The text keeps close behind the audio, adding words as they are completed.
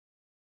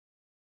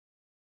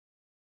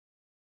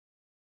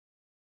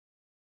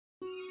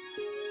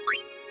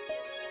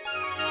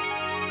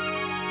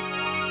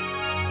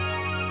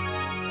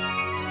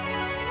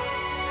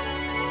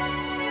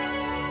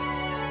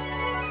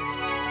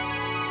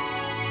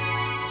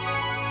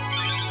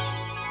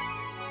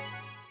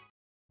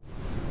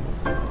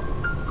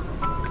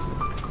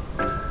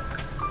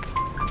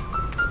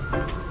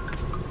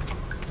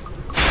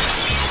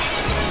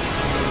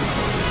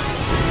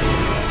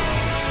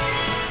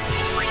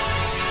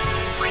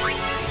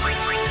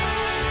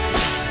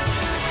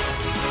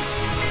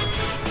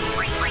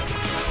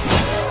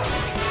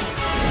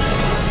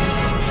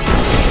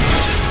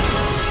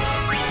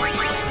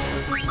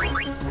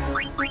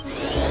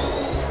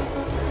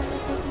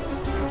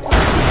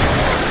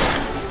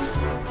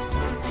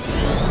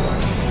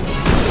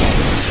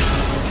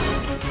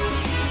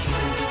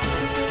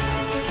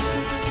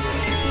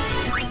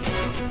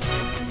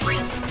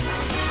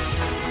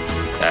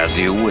As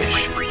you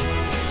wish.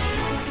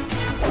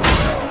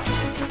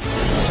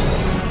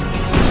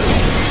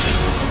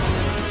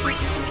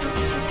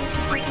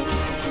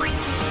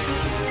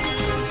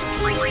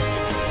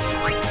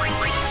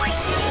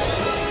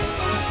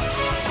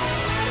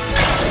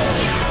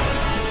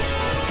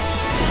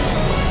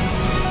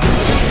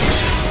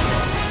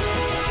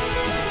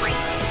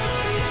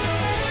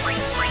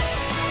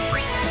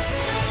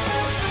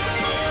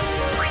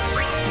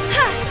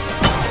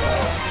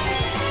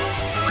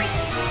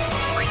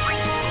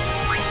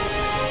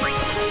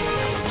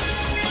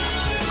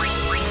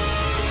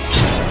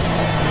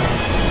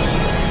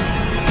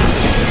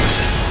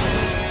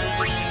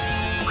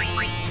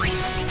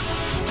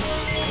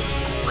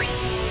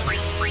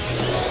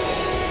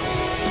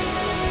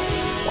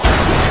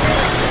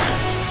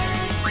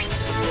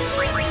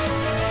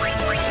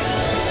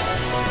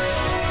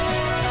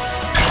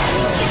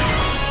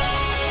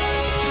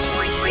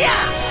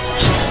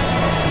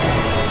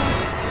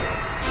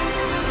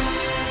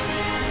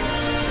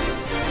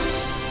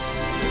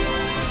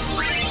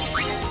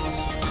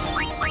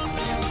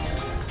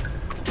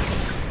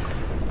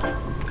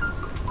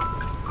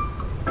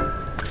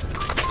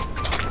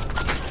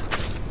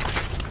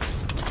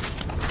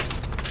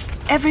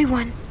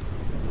 Everyone,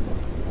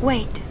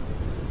 wait.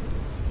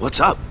 What's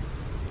up?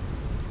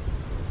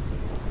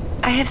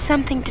 I have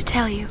something to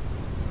tell you.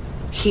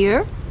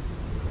 Here?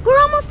 We're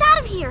almost out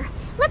of here!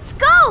 Let's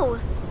go!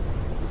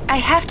 I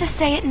have to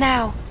say it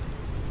now.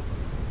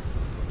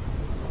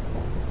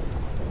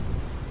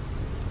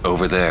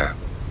 Over there.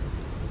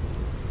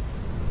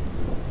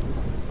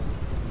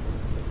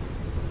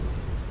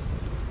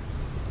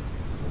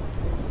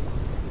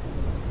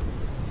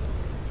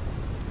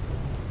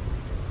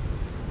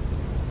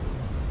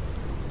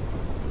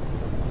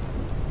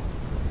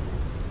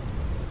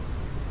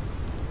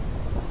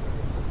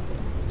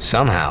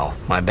 Somehow,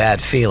 my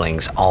bad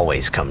feelings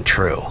always come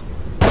true.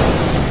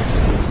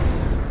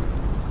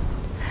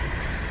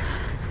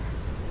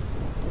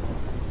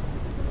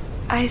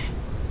 I've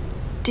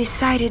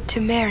decided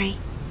to marry.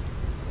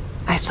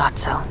 I thought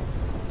so.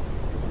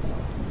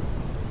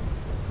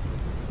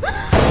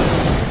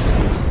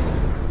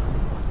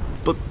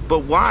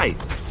 But why?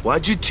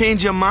 Why'd you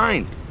change your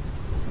mind?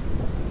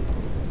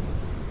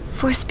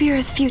 For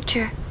Spira's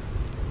future,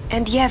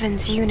 and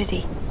Yevon's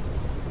unity.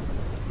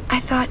 I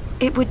thought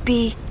it would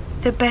be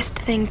the best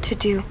thing to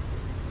do.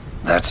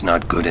 That's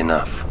not good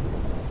enough.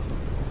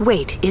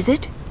 Wait, is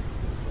it?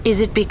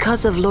 Is it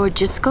because of Lord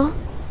Jyscal?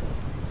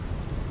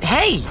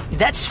 Hey,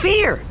 that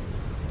sphere!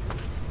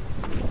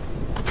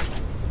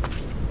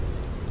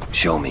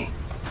 Show me.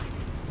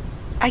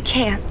 I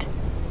can't.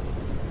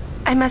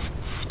 I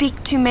must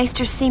speak to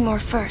Maester Seymour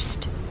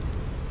first.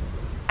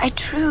 I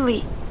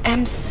truly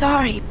am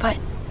sorry, but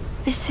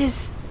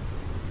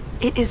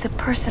it is a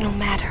personal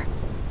matter.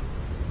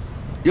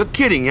 You're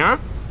kidding, huh?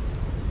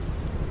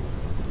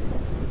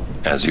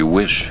 As you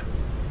wish.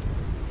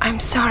 I'm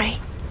sorry.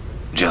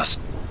 Just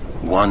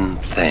one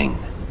thing.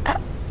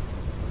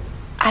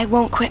 I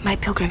won't quit my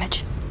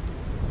pilgrimage.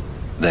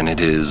 Then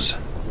it is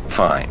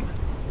fine.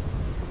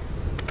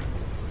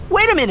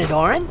 Wait a minute,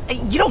 Auron.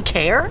 You don't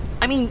care?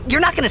 I mean,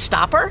 you're not gonna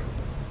stop her?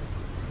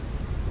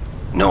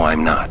 No,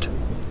 I'm not.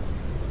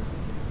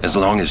 As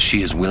long as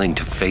she is willing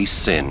to face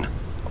sin,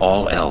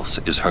 all else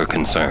is her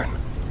concern.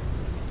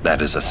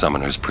 That is a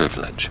summoner's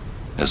privilege,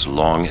 as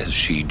long as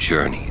she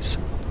journeys.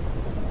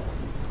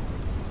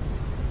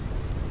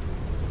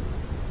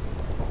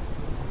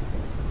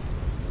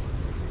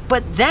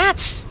 But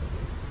that's...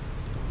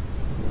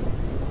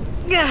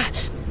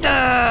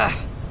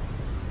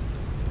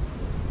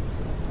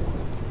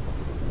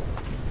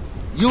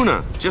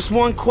 Yuna, just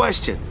one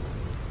question.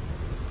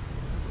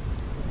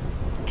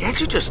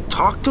 Can't you just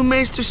talk to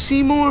Maester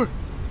Seymour?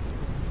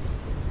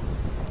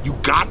 You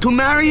got to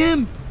marry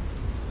him?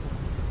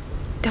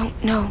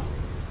 Don't know.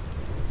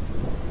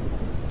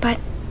 But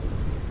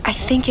I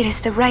think it is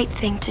the right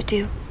thing to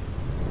do.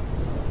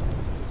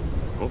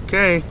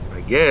 Okay, I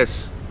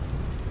guess.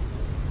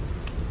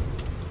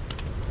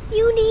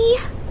 Uni.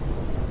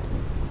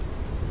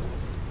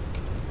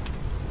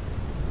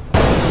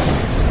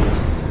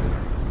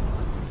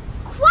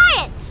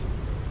 Quiet!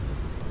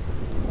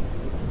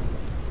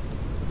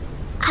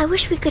 I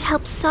wish we could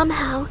help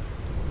somehow.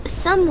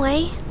 Some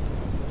way.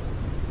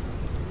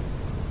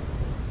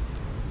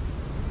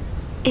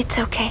 It's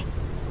okay.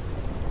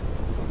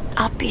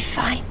 I'll be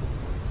fine.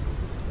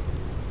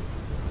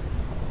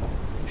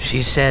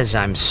 She says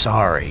I'm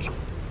sorry.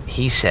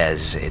 He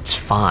says it's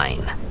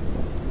fine.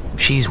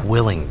 She's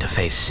willing to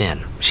face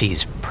sin.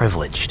 She's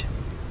privileged.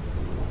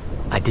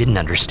 I didn't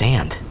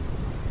understand.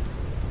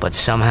 But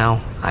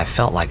somehow, I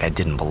felt like I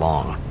didn't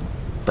belong.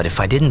 But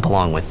if I didn't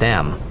belong with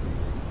them,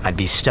 I'd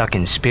be stuck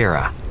in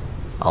Spira,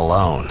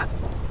 alone.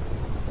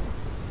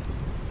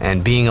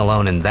 And being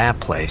alone in that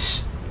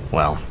place,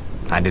 well,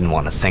 I didn't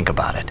want to think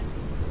about it.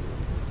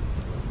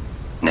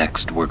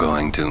 Next, we're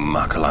going to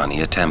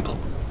Macalania Temple.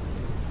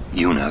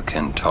 Yuna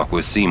can talk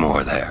with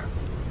Seymour there.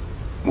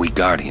 We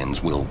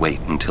Guardians will wait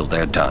until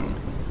they're done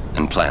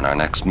and plan our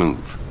next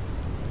move.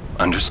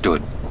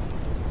 Understood?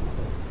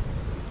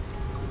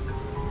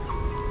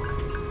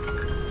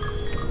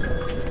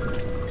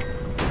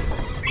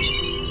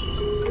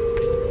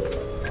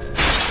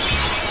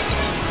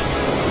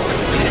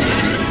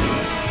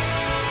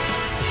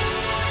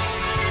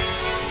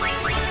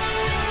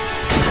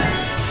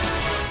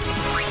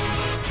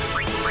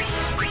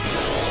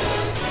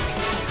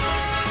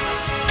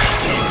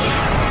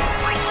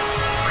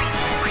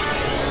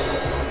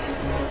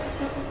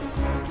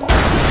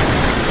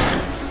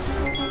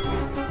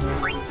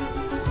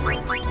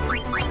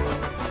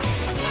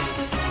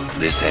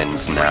 This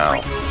ends now.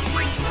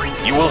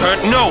 You will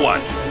hurt no one!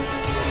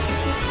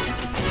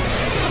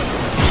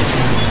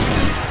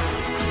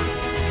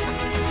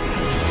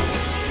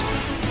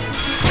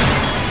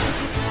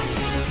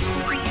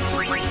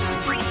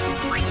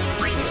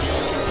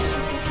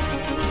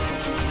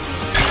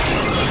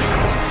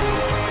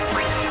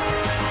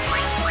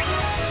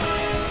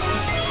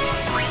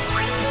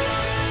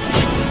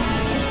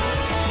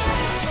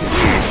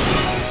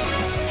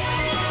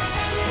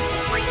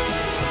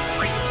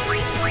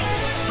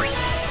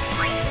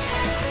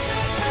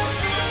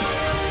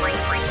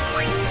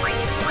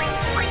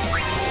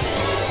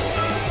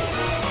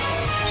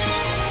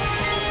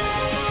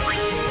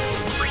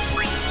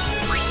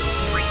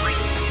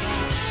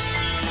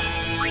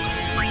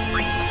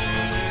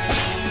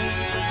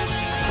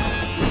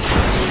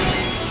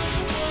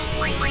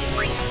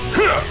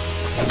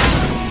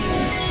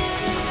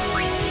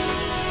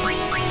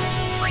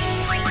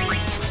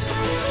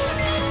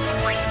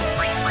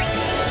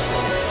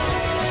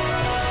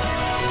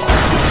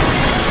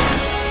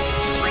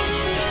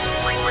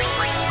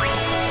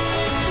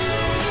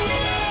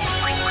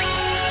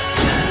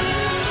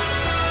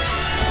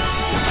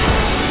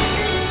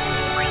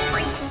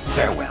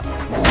 Farewell.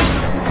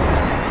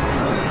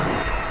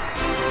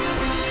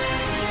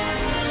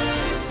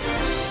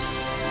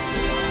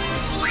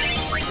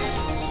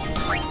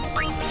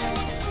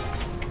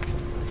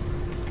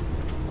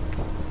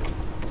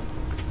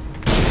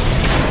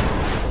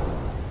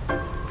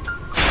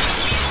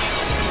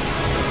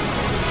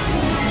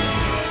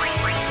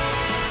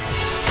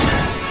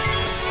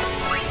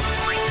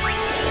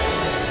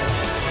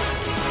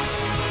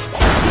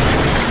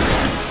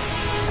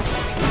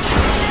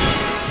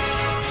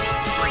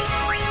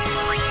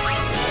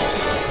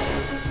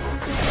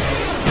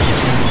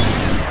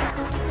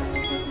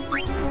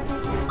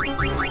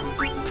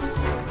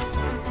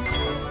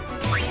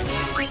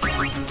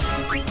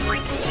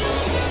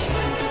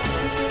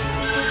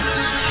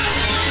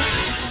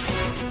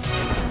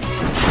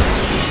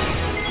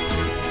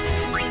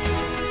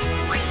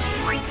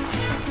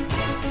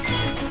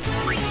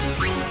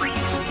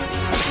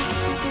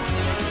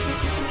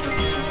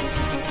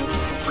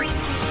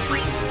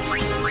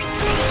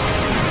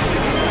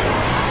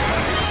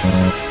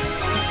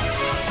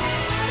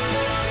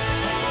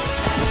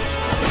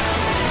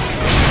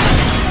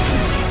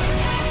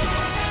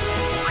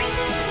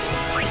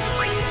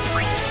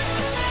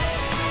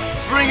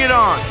 Bring it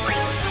on!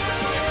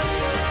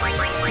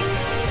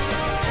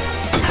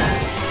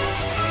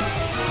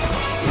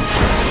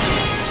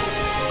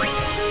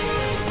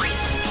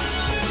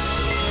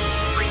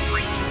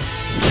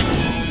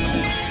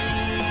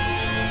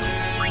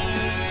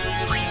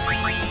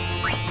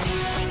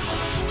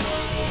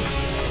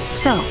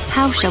 So,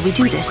 how shall we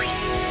do this?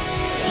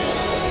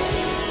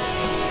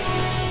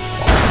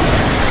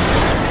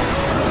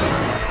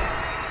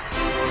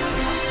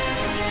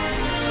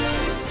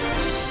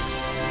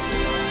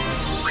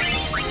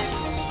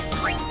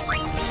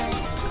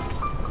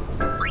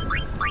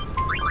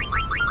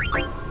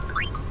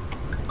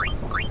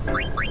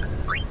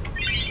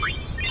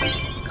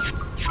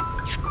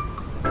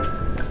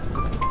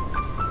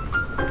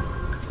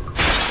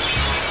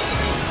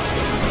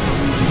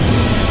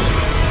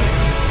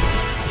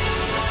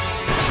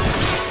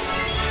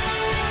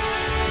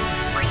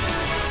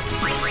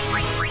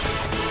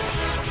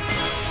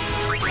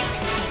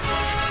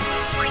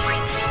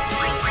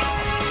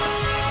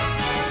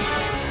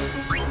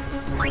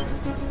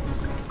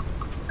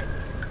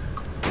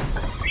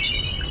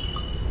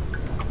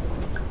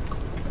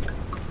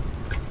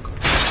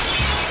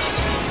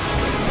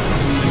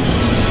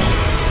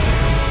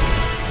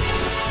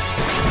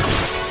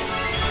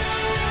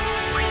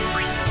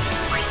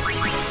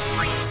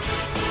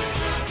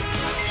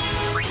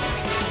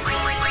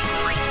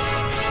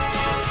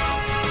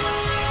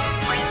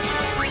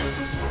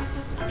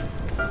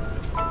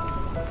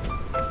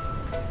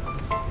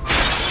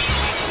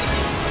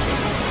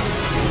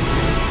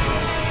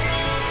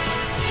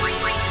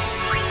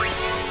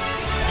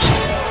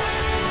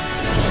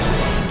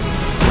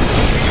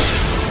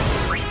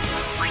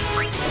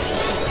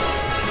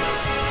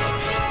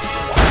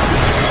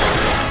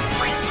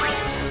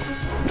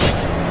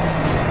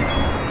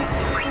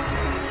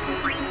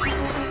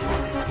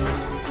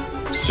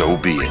 So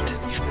be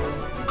it.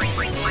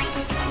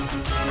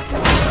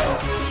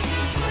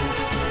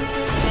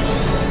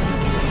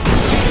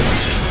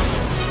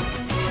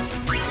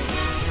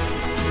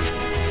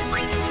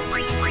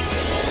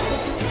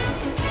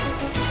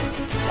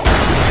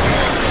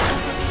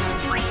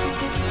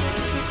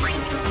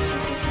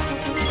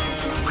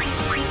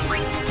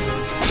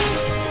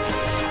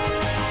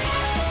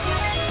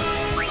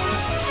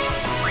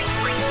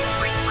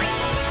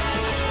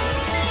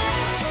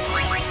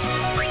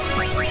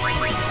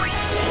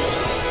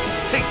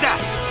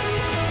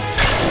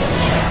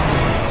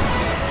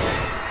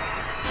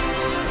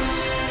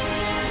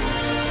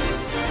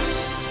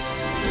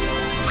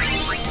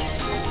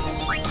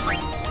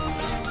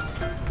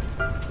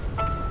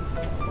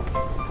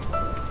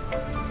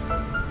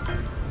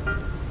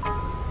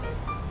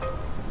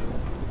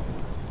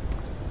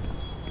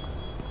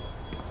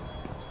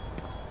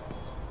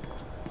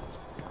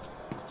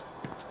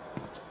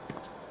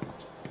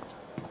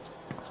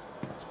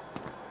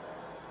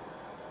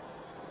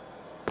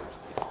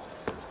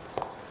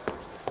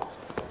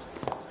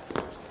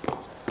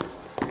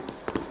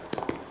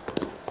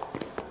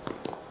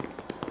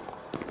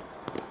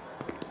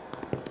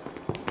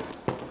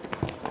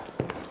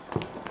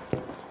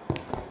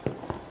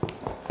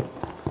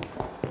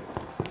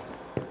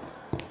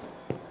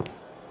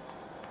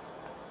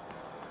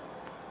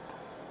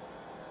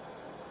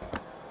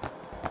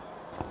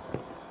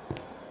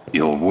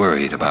 You're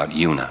worried about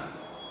Yuna.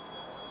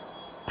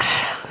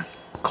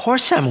 Of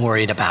course I'm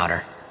worried about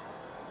her.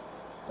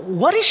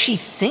 What is she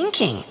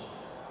thinking?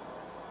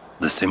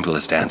 The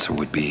simplest answer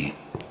would be,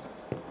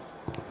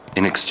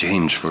 in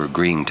exchange for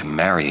agreeing to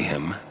marry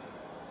him,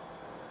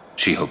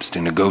 she hopes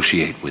to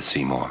negotiate with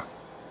Seymour.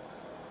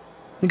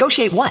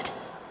 Negotiate what?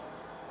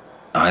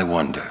 I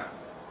wonder.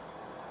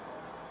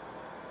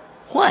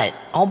 What?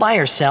 All by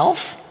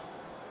herself?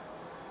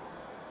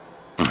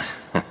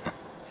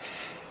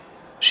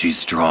 She's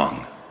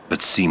strong,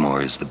 but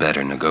Seymour is the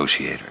better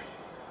negotiator.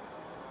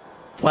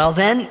 Well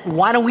then,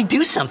 why don't we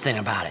do something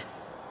about it?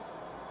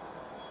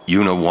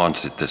 Yuna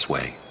wants it this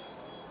way.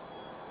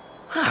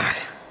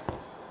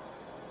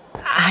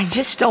 I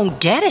just don't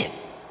get it.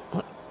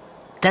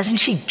 Doesn't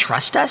she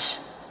trust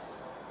us?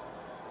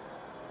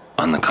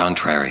 On the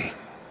contrary,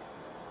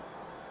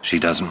 she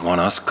doesn't want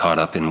us caught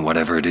up in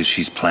whatever it is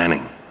she's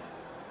planning.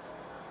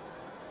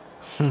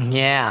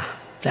 Yeah,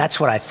 that's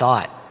what I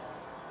thought.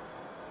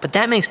 But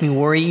that makes me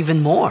worry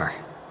even more.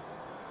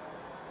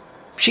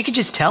 She could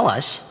just tell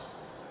us.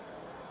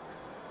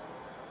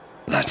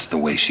 That's the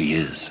way she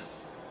is.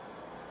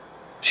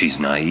 She's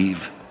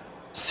naive,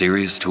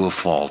 serious to a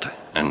fault,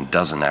 and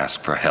doesn't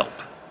ask for help.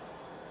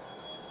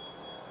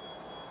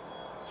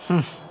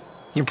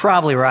 You're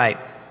probably right.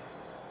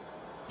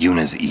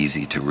 Yuna's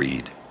easy to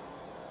read.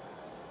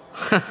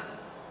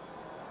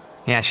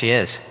 Yeah, she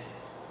is.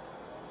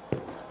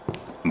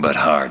 But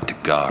hard to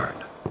guard.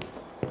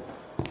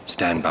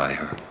 Stand by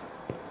her.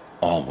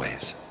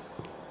 Always.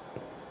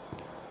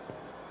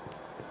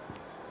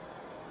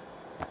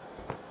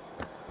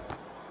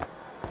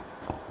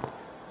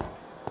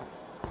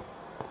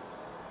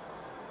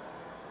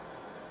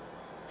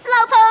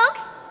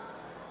 Slowpokes!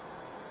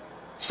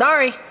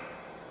 Sorry.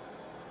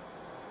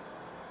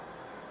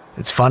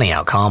 It's funny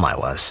how calm I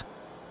was.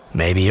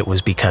 Maybe it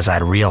was because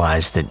I'd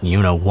realized that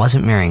Yuna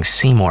wasn't marrying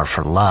Seymour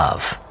for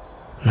love.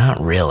 Not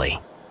really.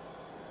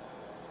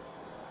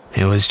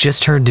 It was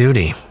just her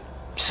duty.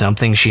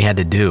 Something she had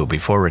to do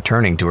before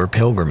returning to her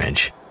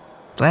pilgrimage.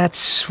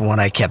 That's what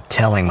I kept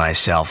telling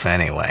myself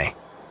anyway.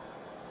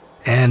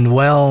 And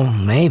well,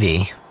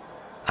 maybe.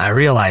 I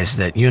realized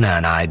that Yuna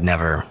and I'd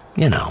never,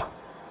 Yuna,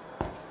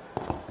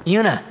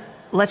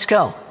 let's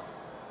go.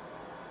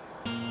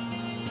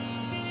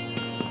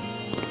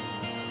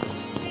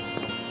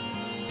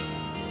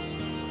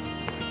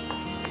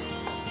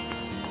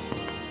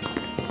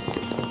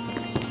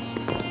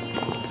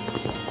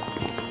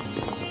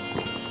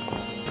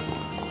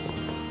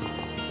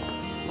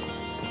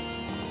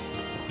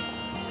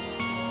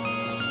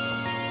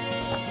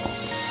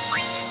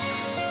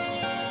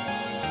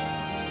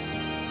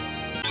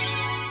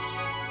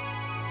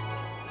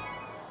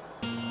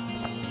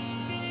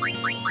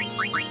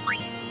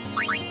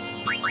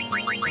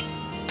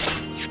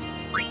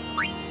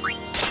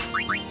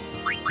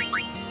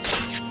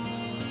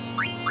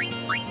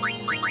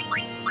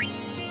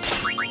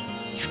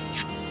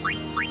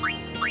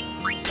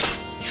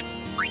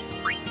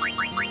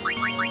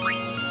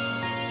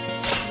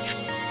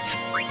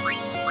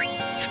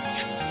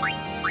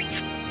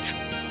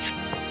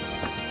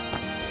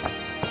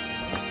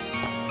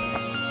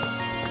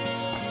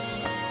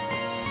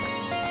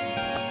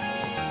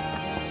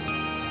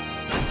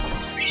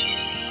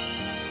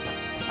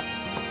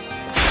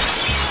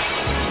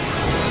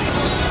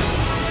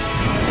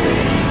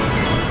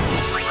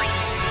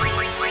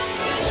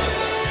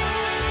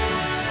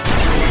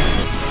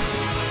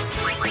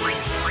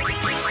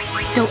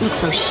 Don't look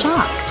so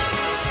shocked.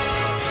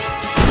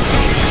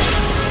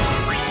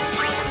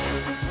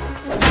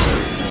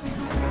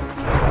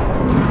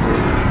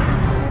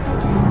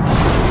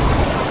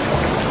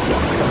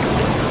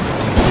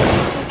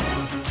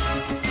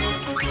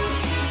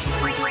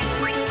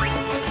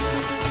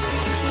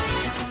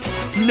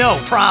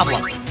 No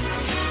problem.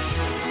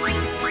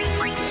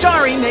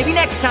 Sorry, maybe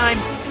next time.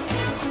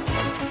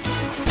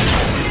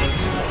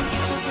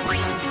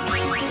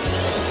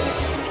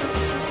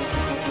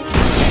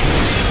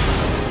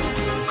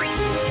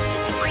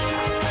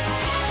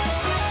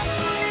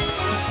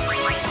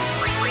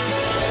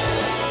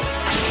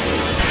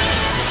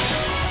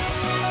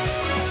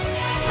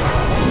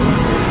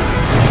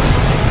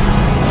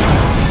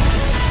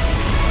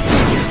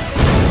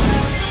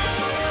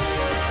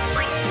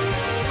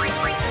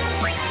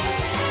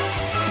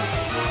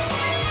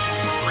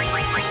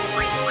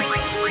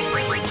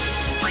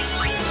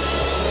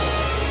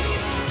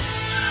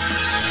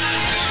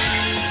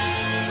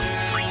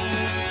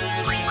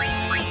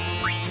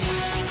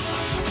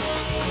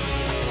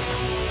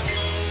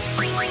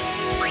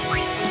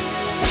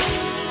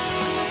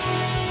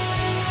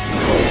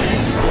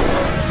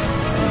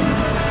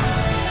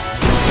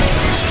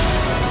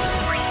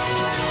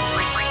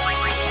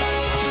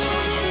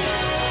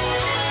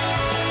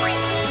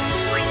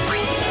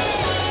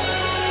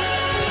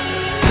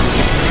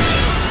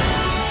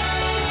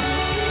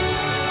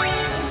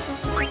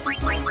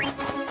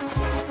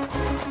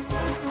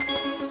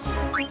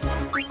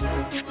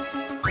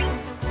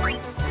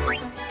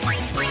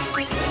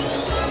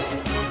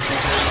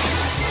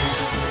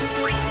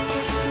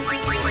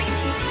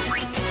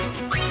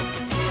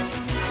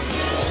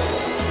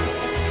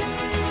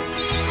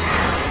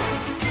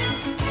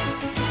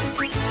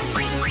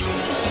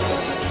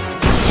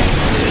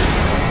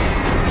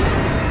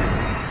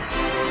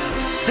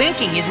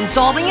 thinking isn't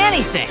solving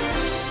anything.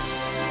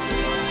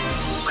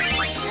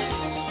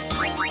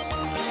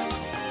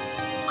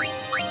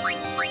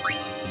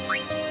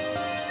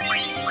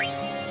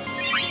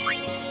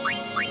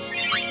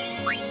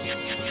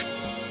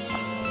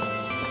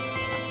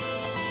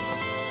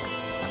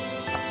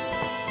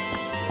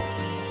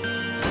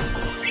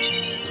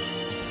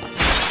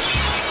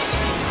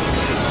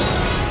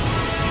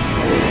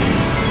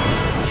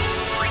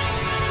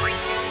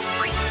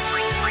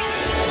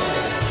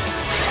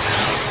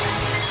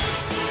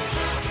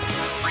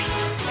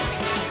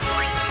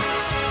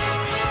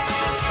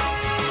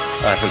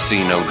 I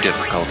foresee no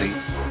difficulty.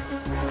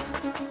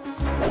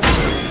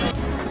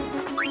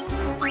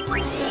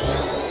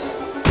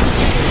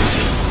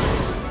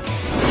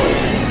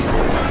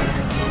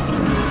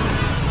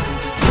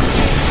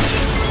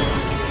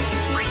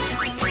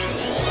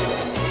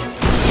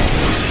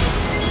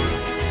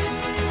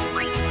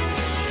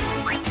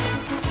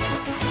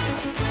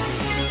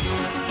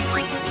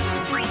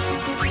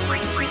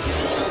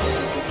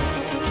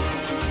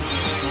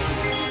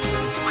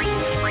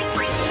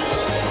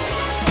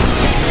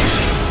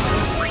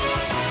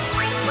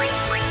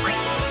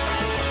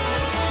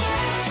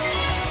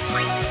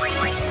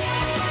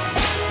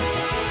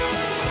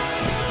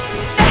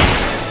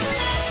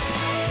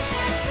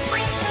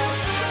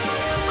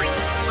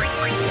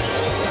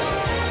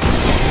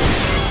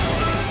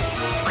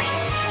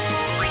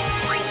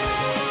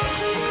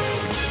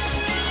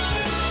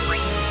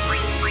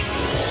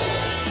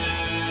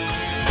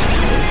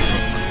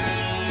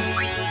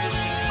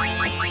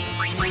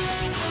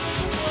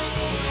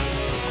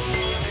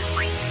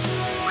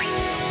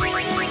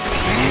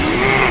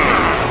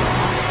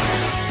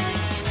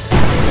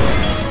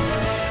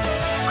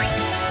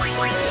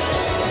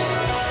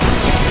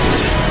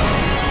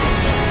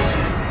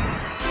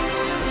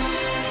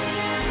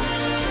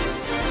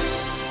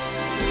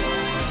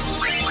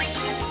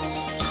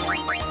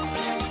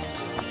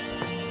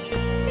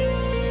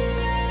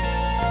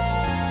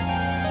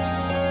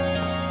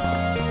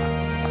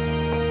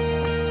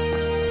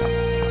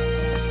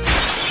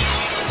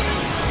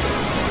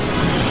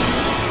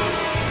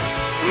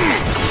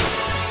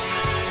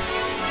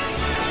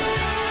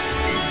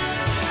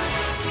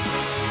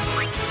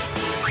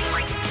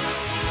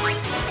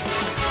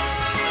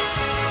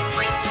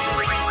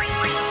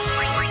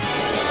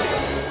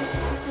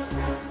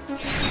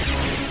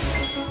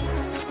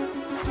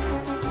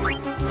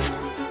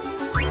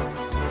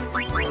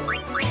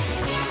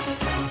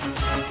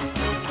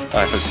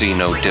 I foresee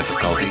no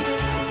difficulty.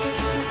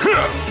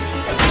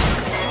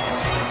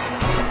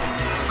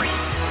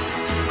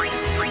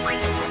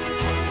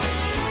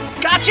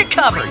 Got you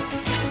covered!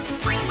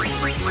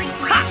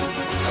 Ha!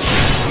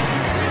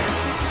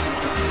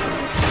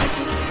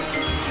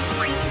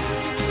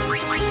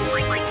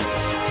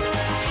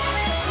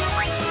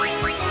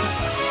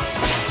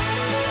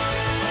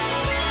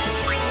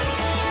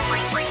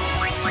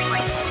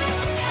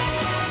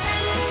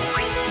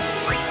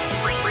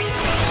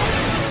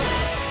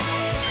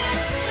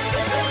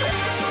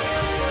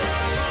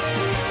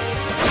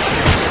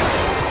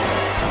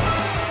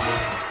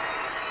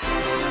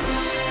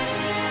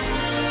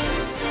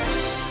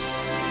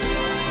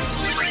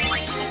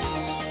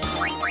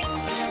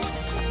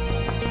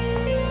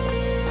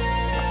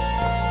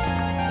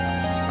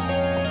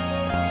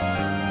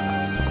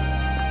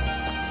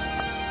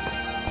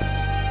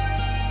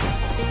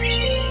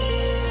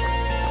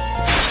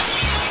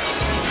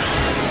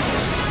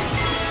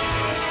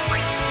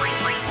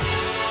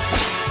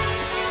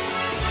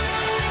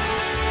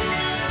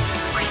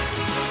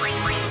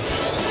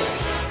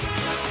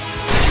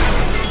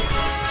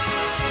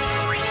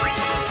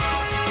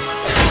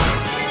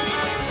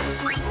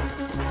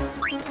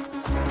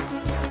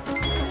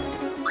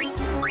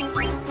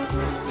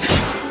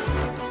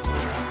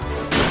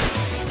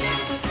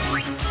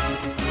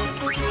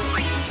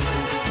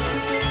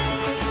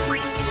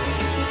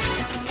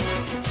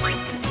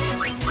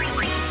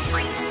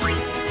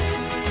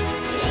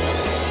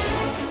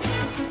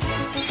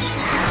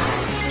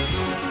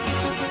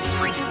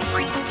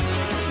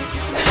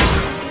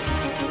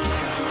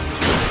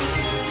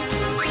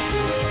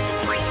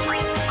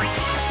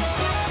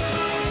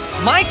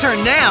 My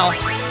turn now!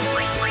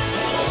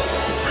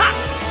 Ha!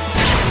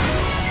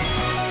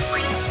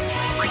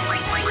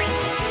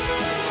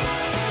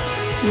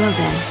 Well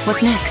then,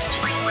 what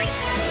next?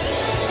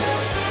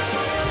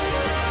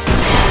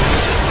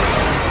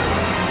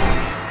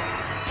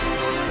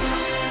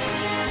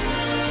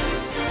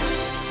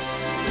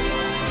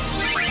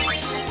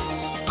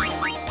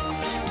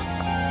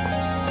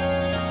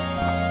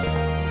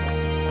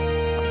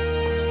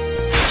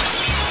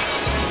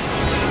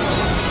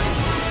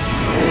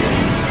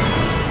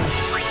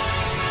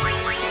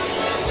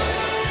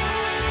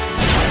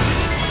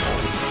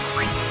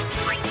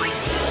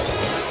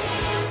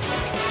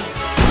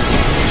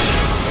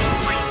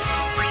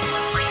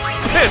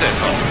 Hit it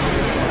home.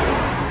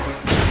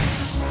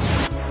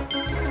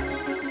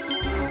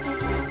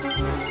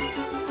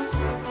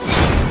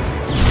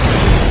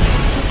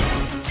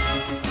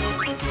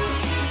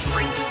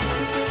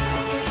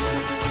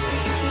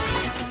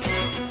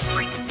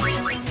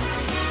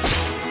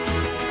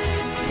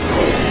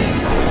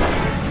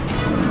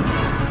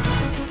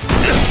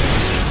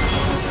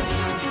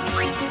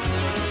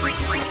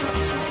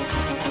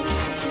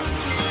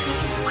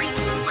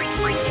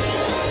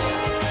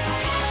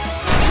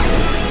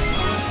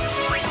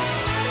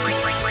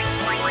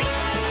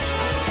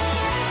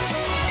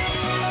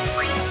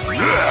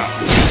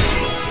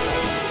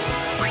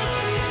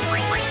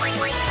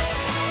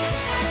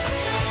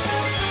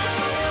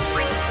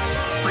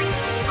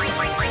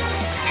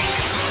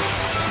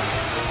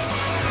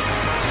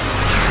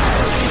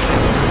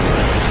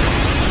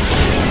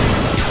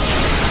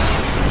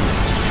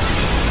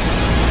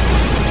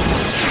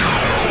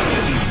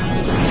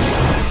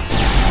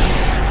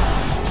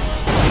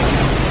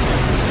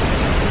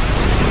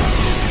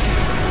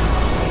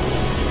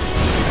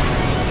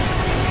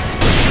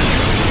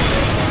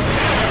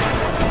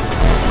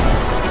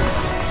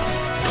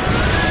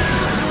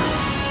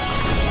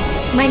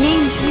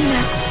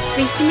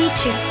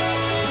 you.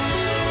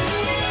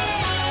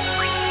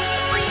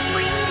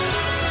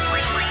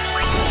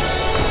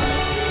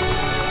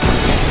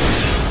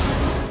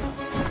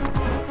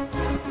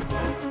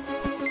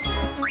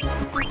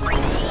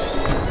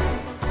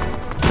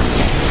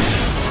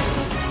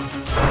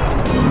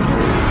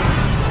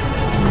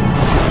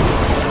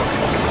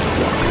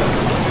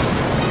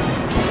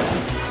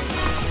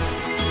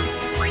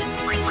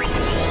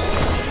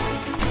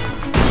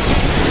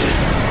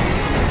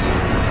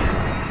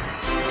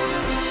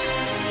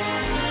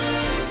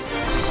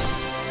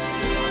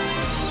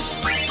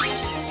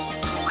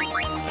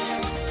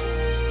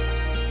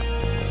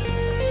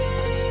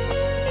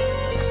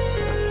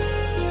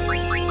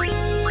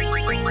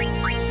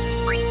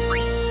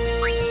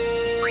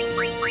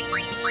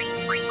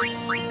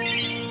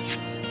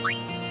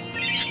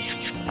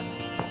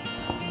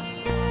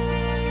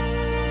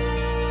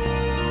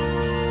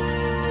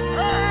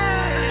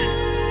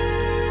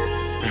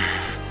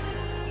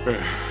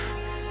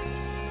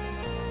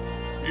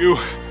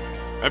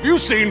 Have you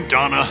seen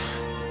Donna?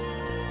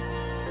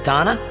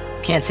 Donna?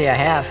 Can't say I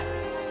have.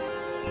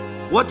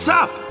 What's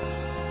up?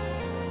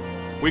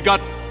 We got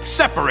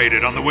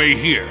separated on the way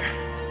here.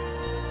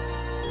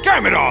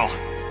 Damn it all!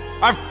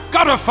 I've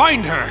gotta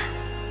find her!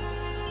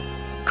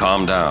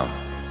 Calm down.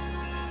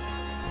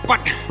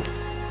 But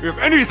if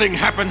anything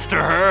happens to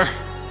her...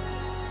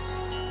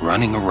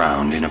 Running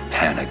around in a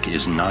panic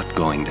is not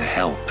going to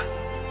help.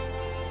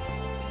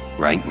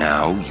 Right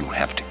now, you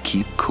have to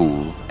keep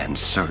cool and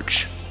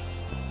search.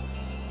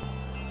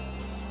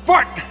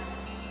 But...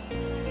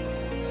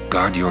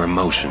 Guard your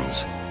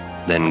emotions,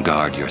 then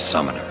guard your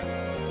summoner.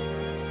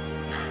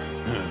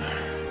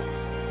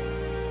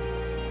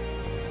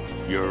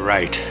 You're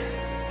right.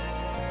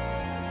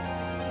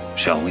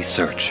 Shall we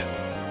search?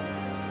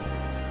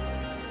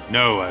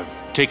 No,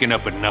 I've taken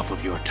up enough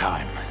of your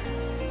time.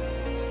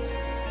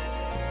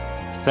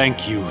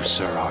 Thank you,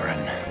 Sir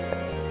Aaron.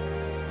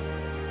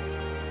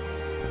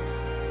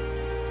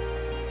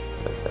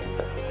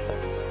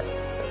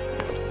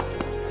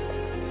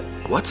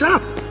 What's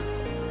up?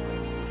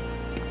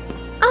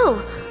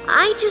 Oh,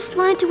 I just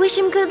wanted to wish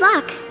him good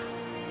luck.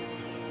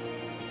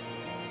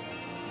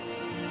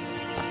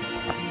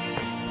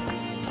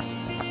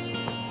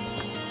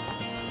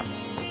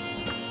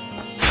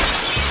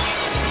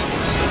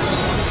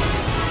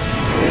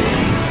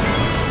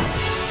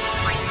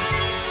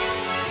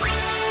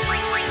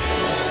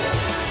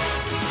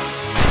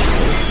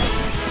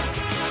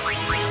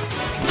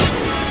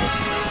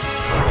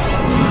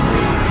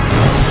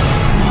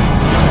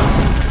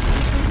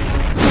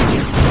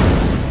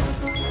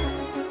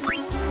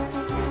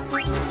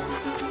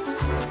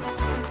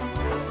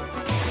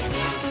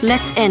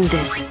 Let's end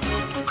this.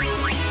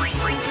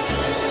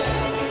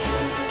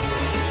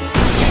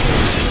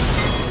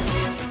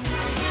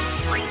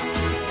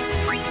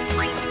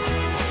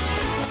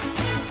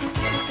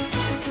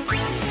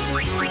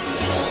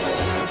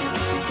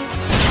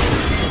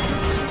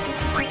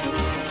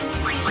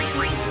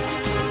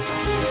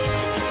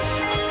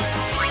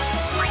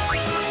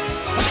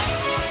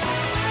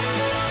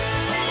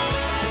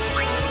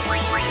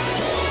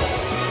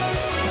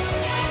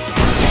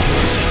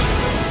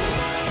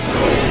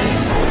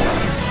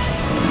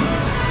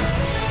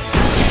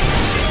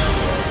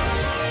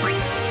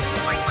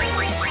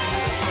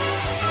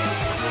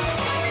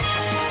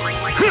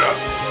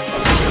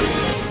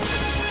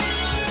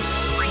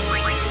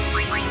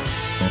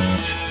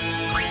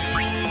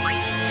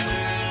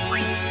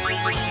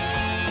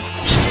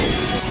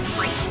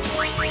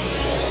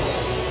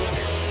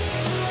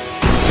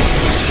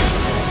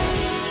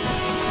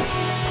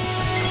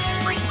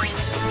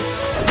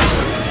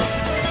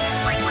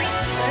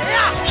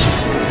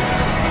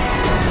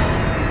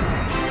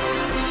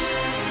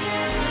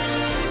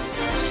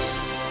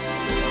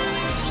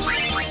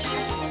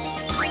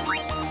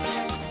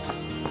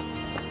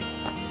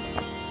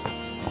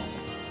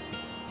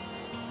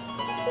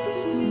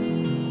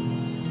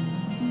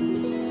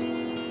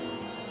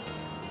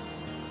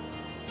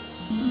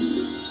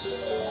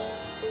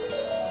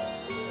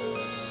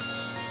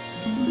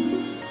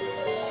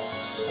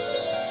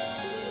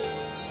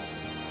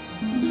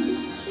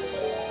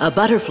 A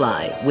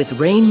butterfly with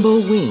rainbow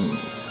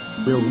wings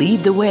will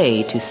lead the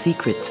way to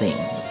secret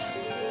things.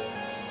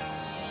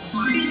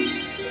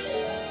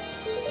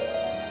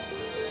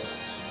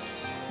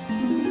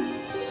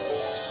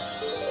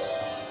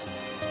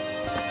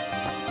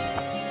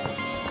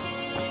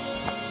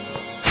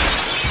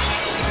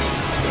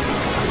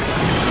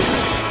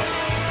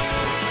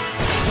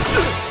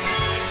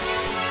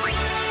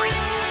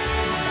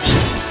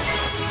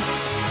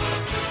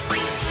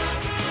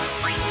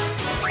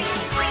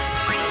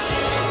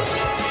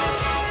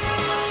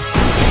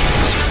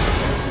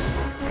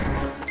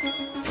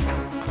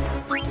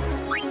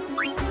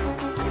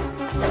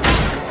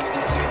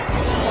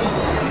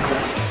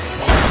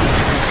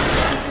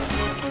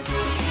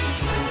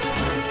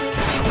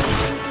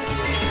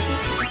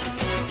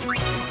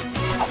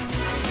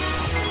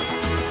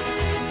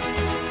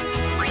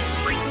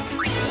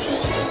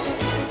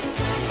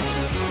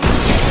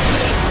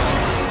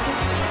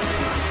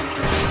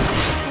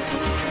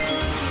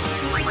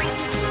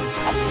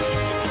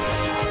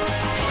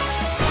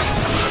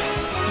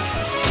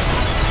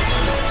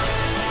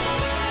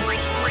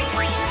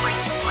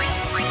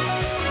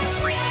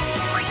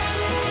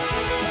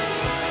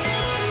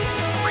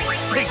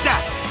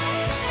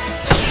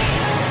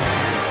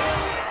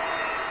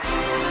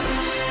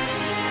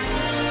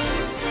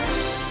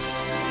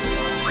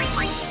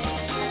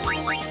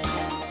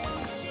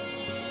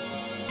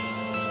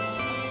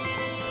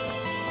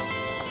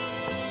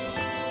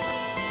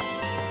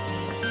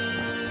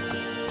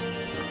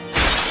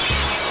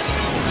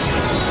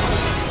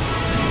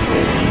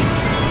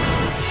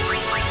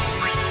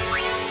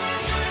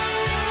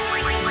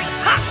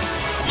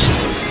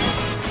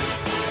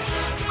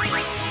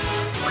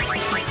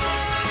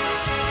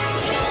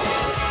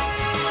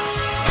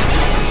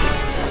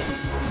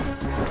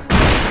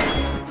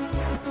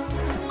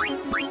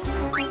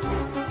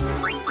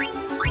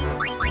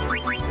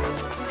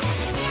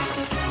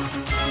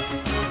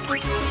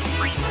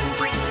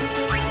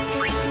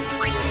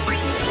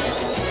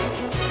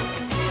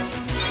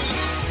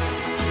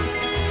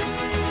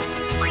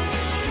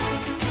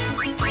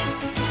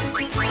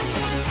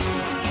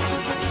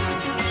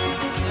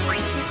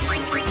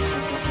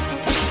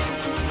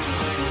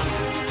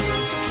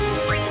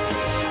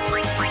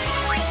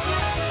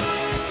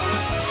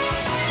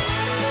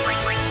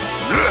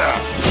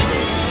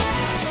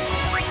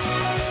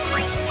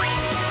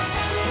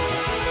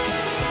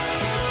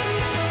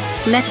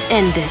 Let's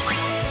end this.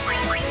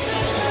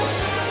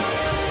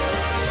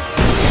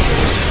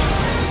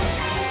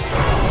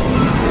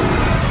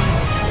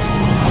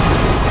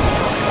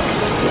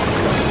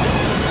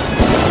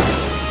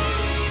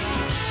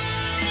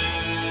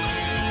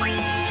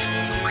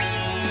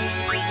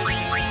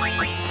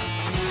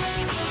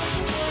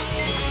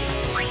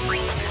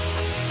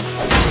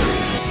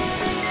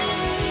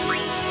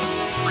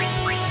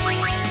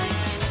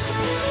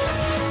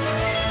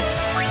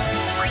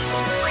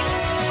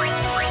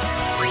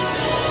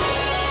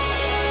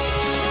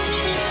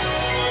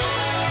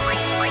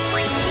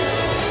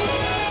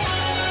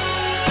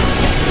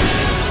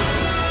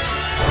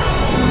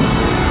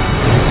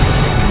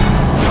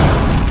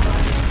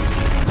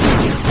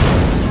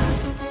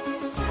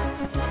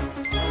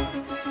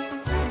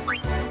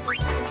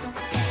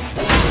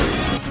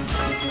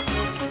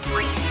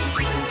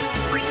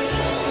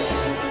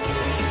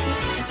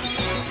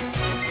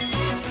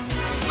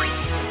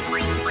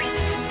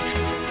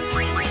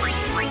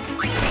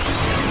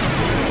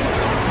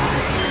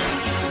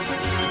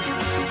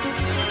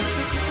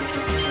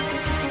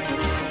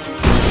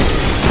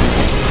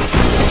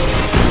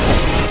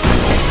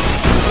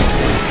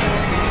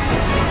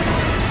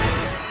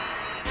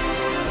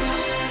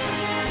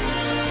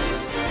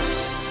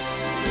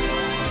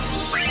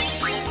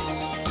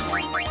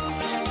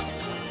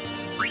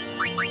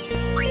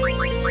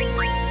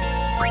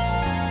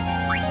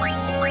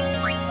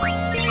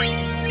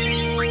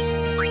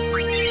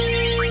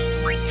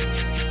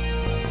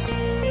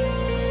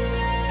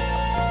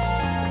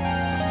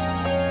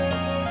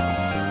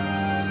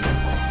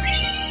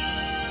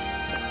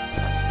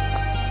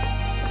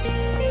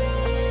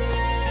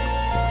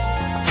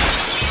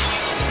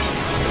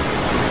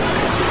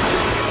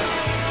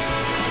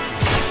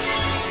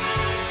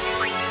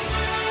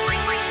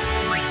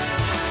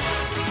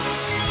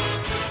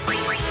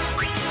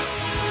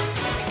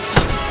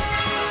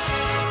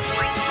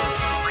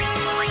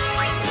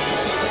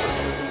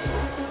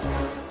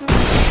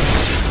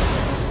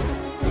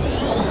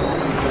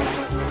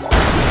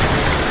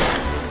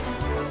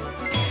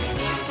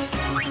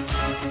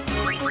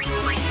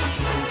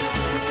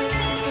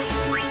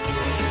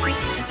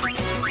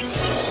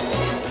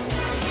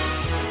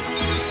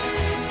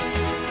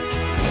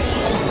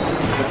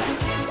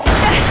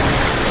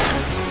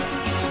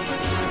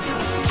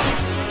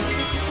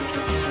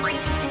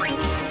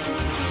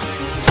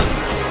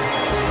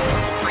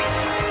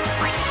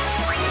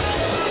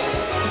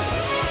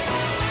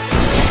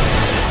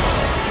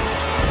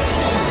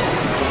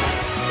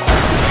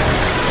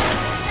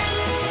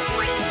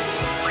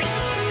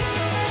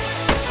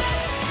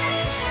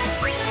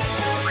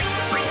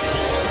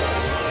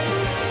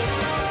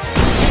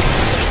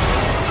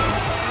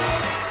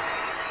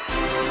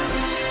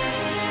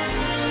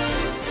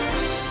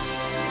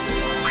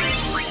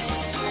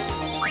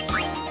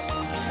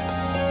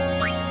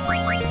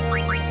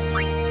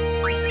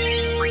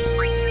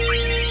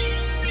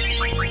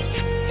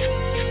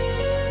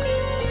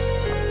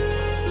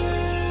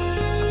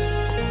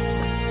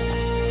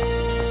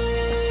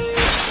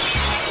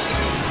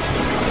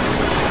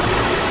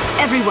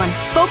 Everyone,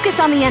 focus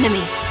on the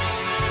enemy.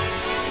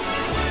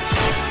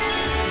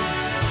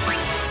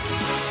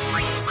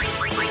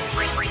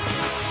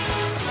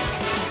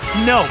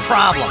 No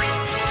problem.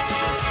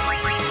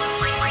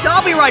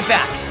 I'll be right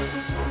back.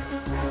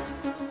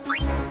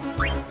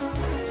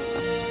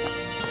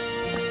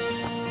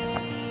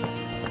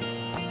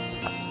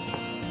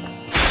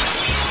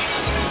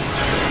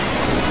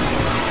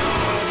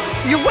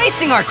 You're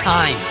wasting our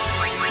time.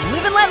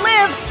 Live and let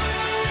live.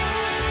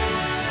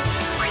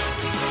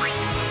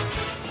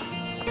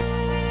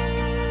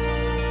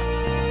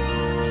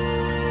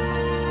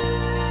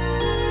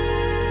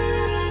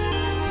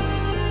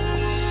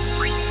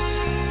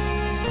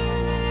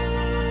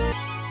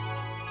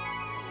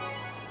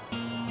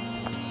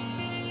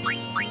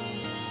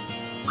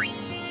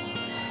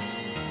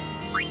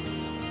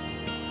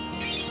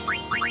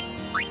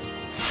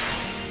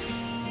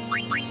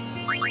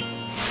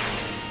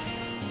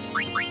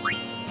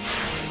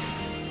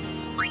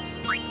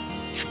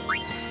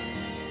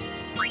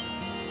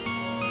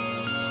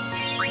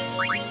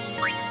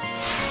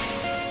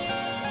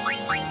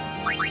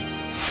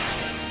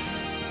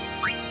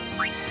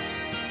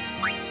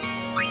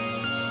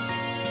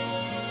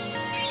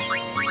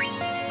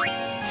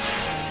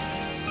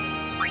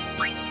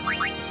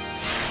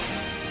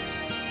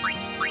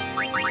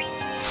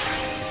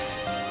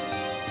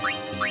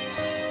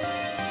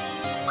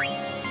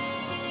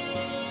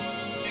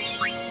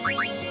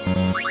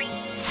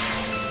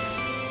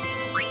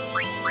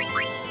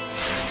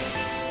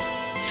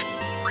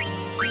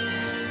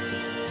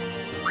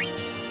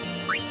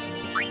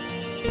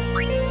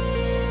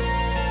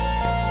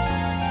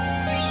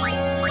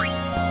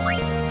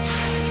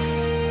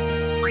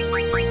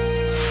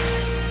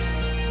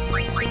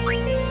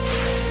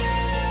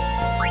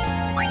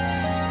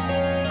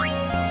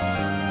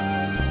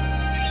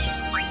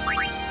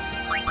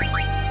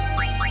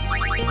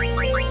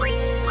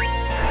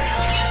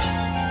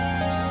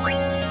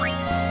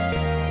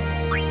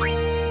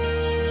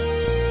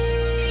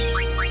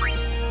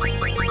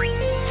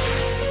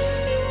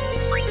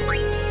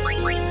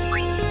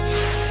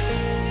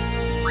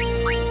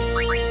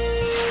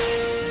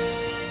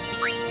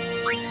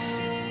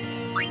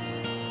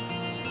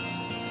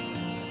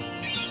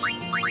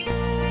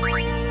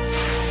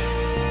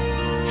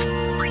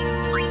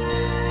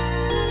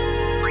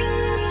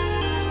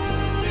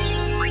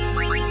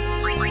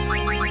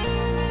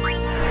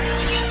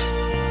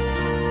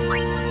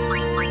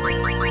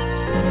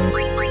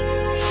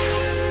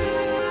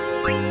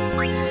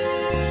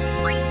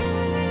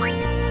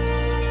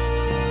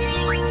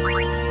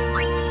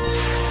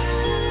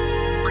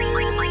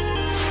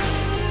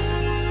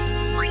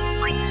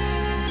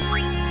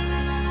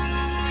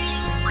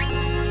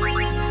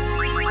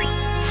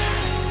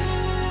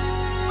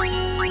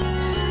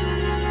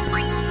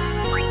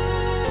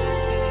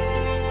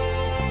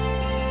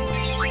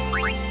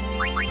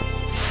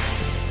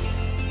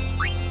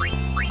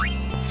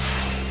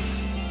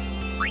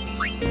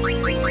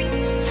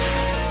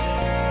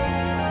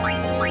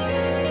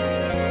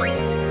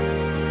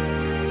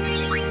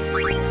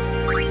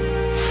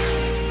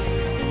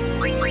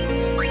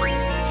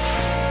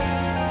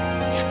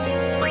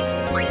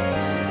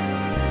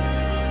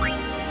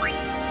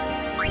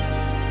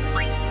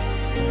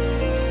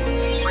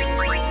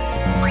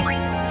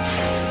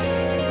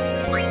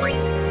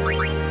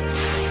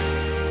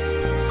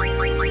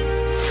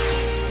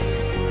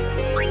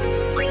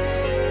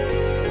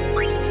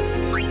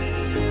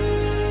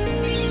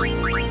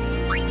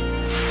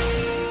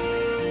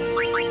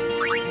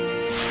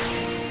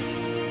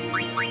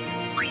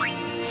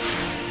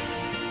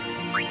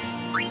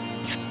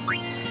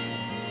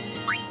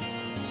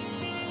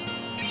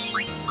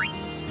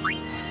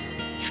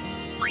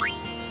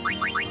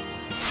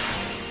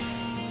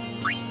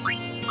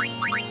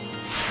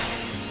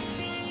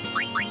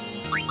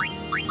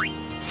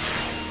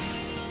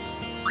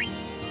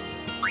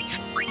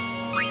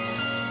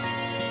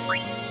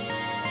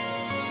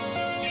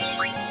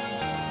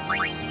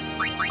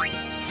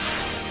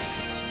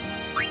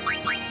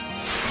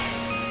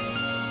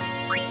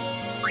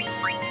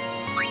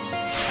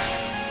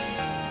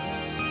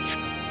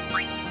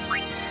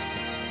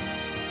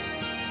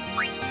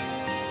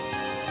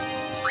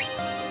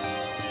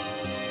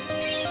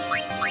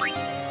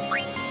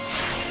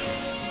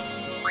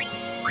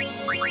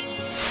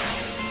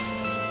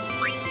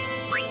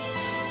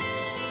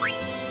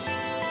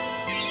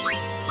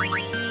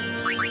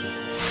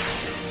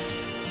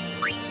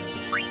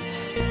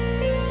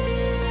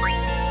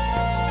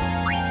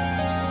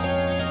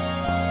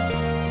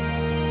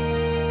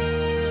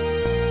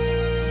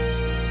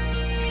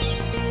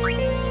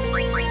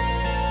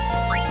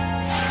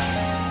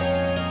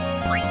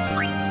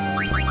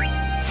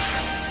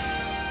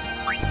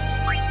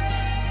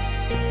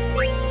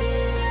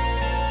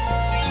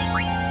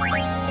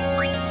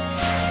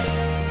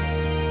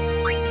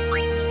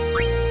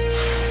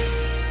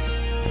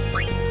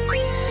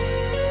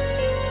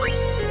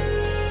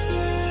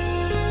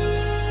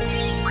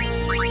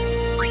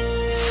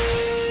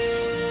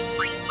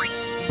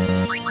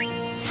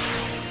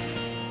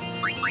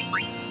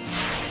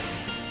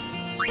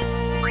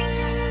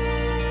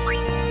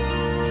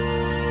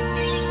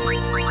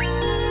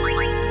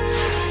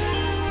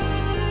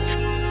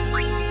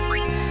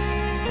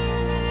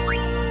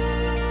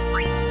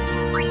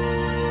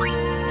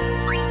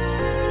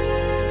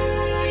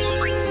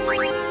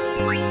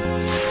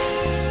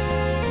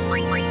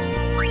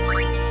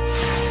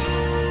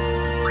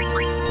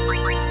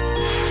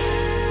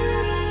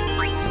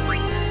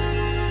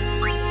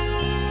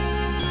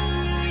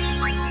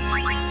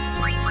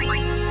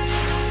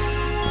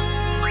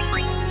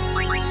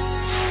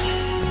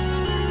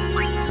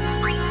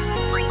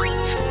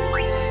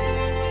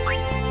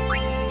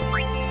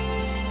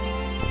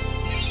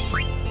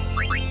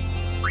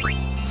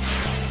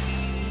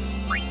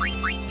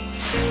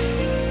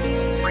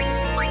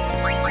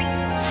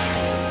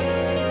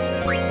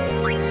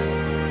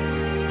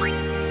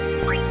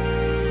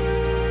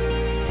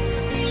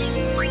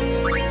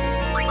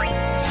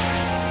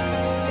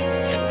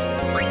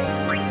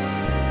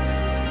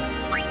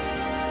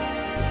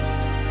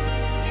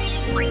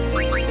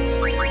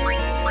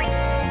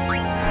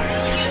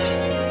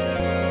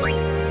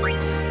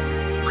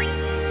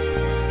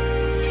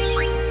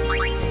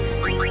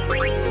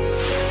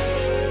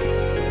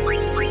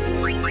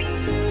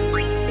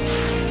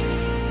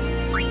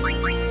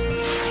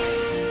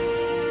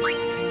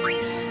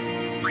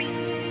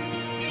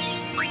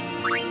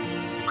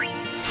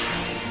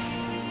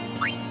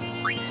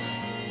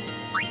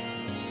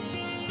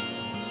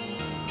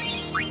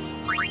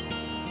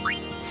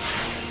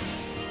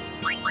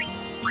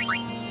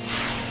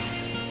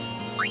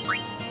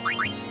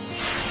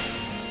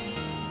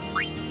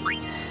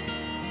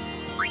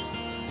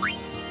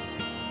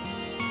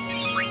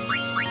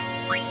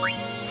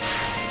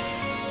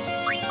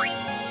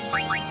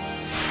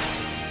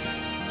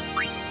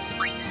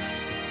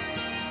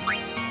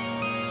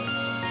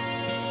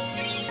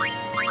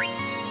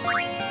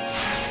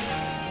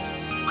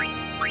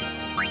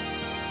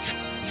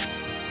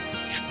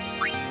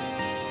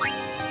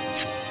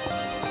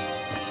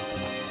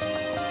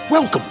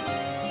 Welcome!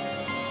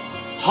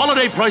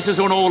 Holiday prices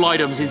on all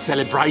items in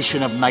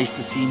celebration of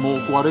Maester Seymour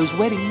Guado's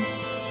wedding.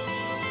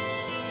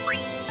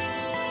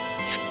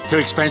 Too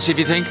expensive,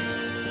 you think?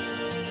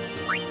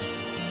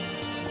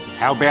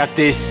 How about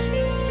this?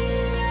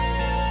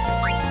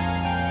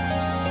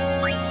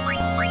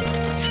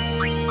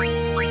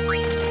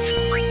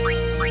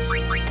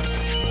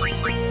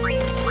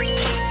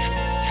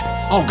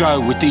 I'll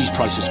go with these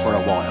prices for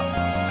a while.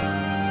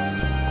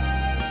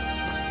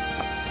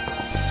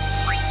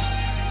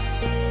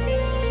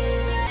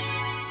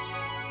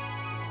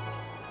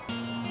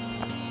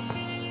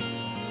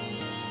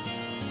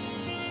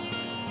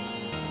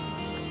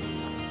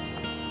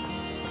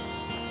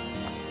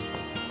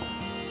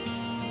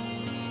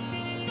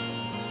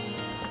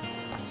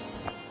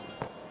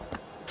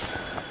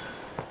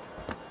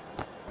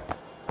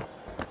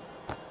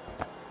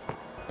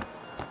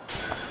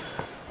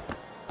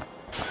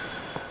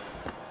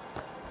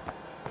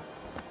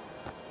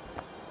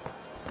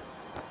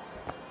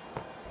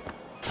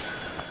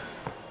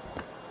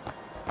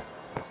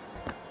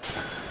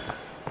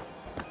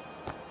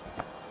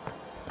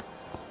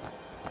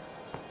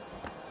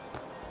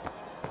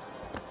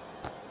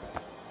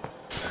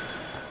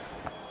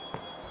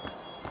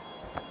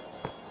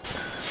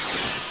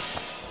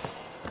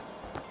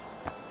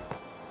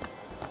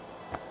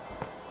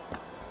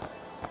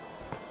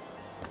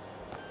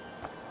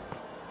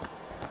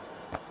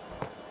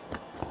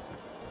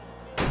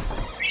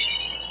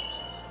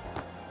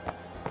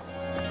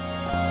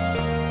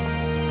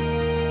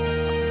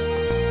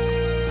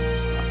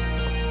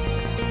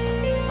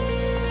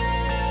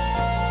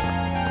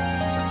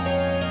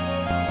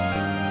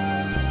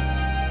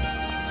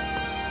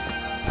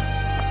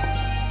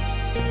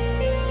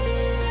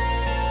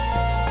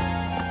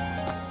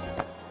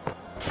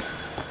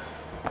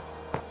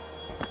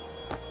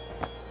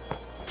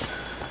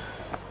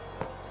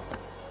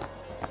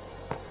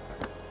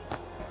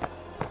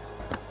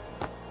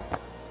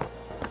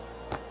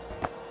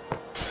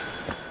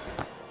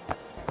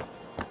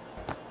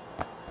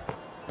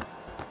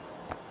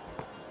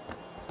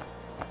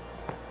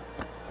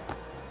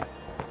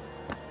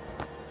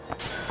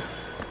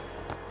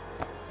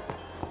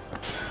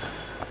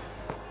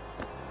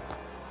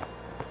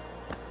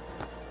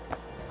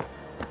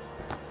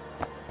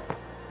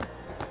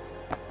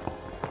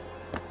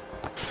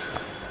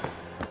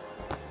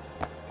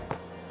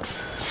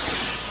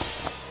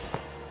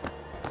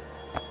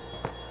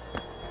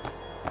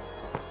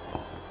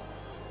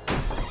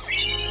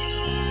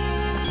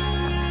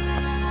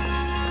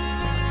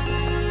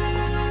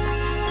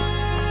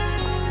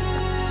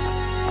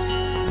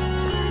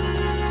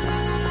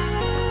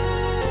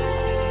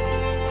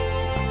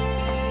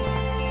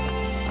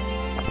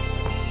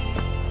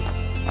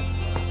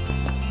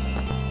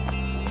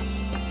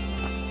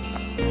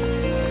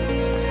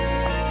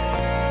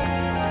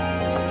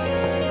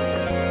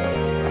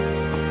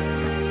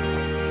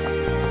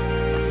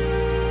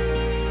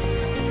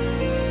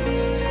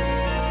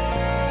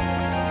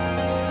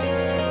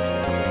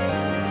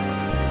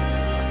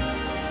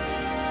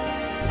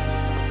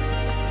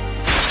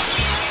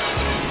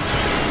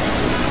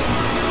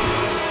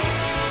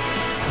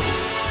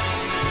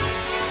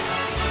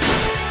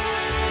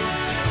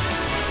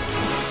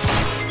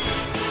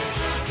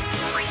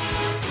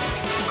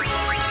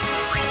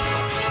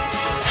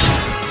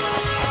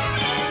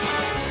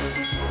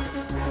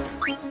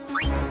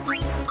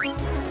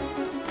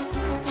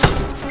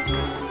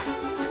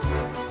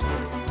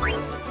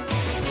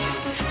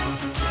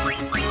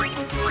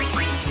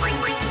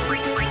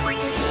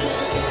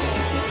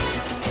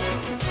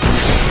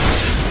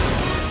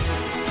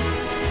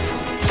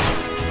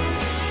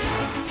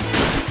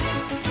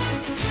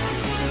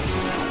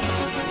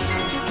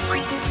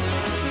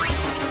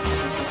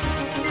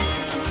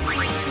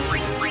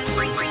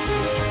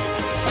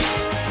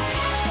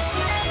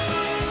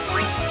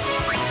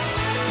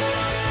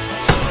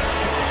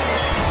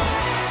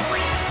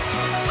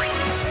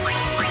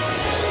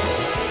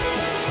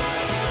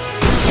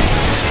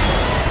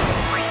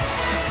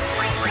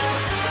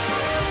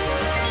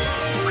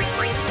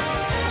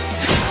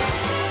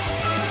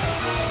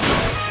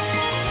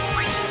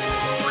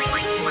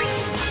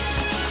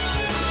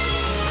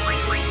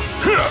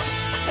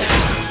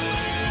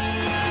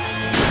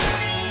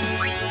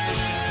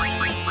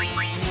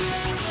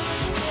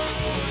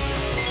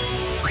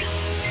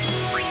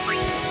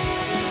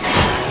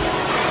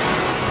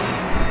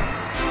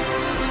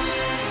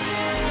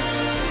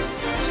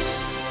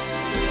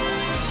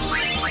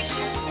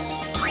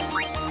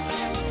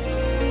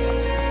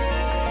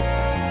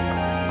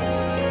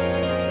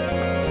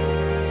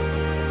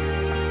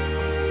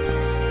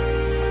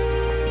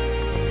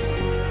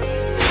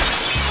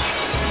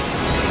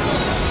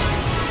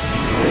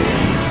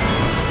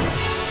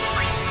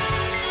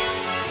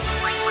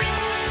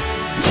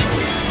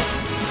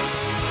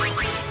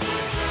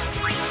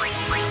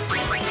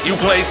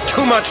 place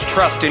too much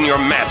trust in your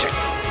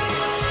magics.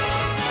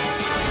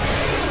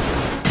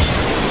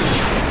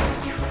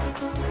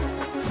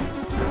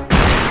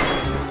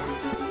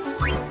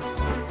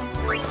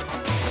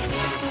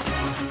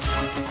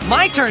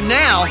 My turn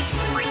now!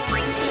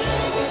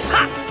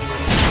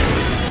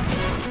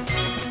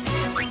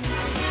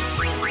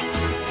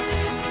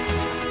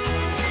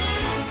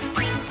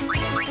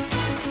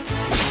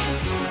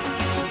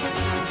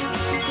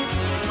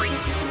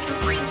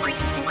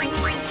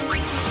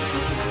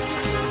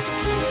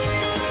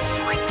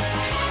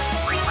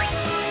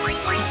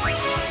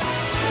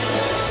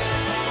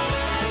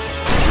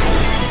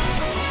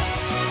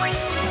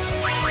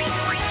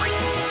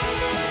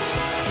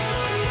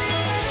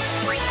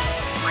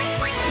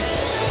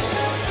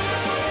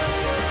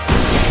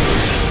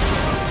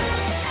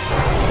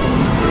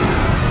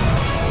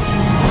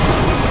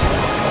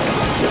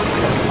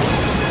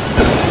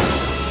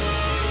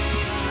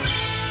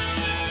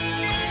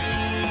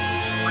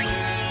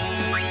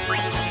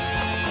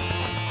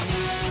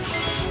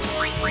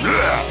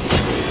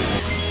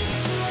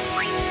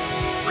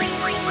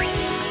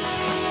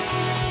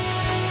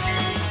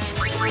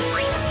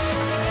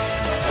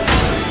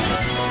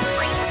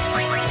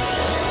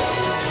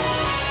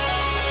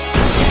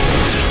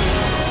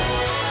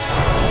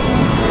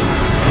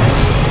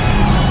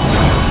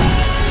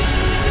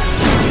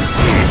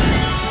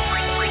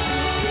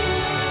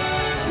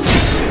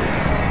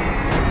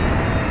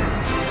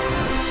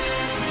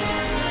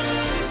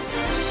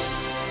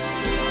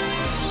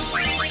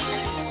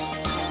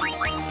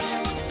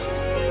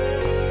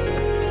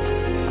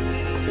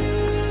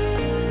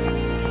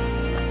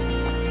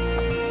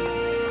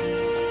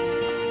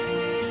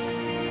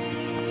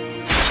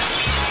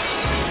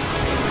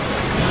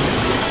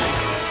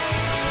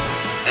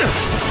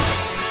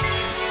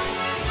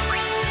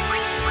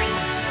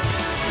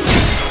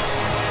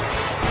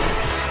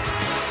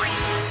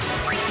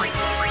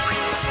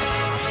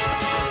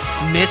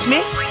 Miss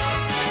me?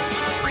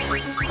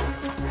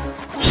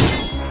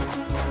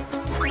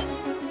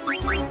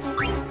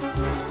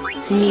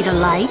 Need a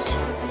light?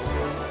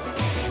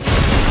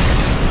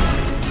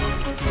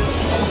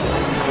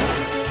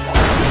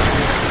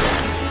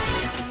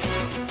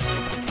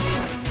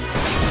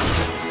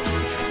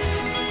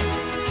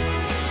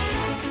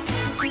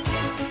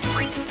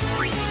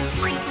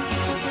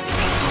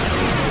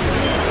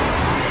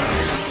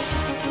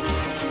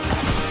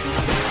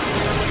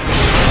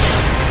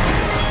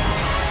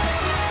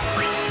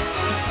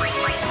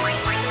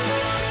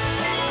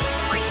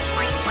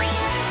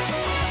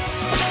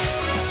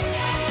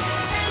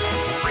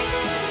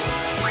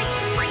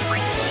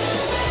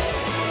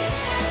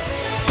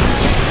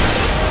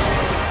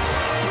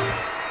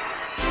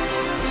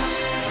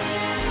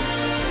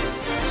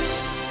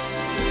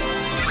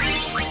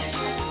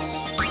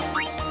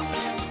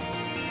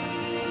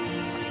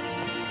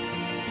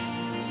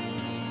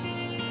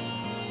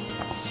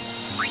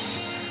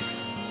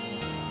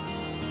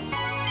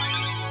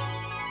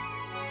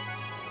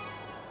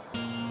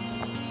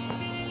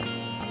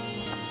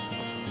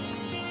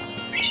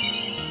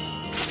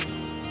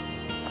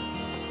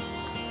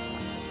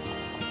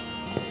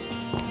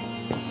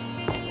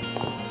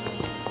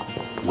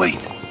 Wait.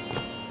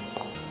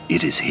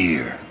 It is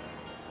here.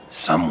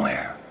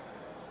 Somewhere.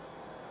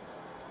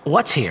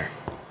 What's here?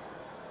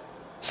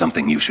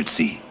 Something you should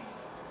see.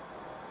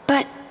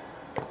 But,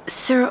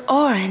 Sir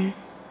Auron...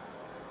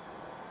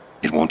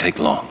 It won't take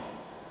long.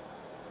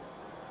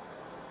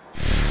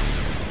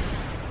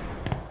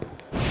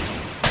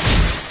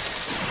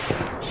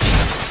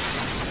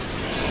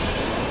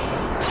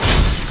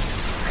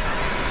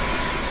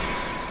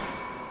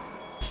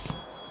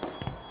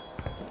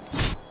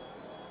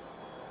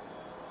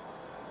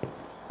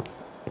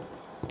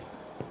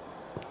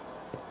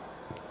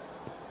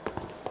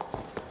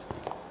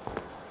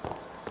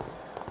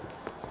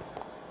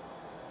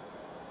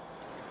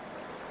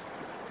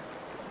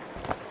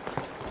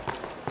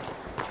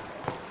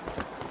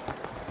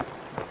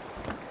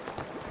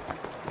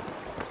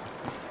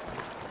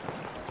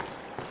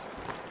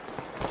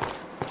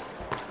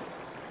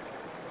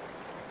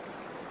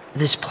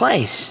 This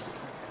place...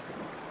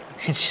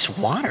 it's just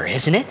water,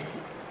 isn't it?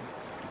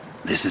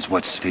 This is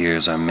what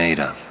spheres are made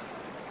of.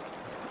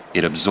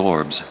 It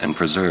absorbs and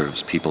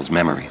preserves people's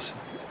memories.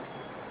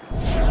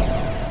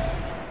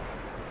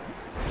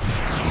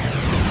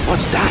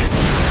 What's that?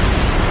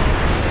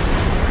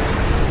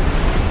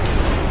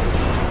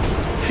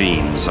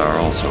 Fiends are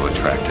also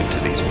attracted to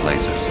these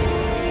places.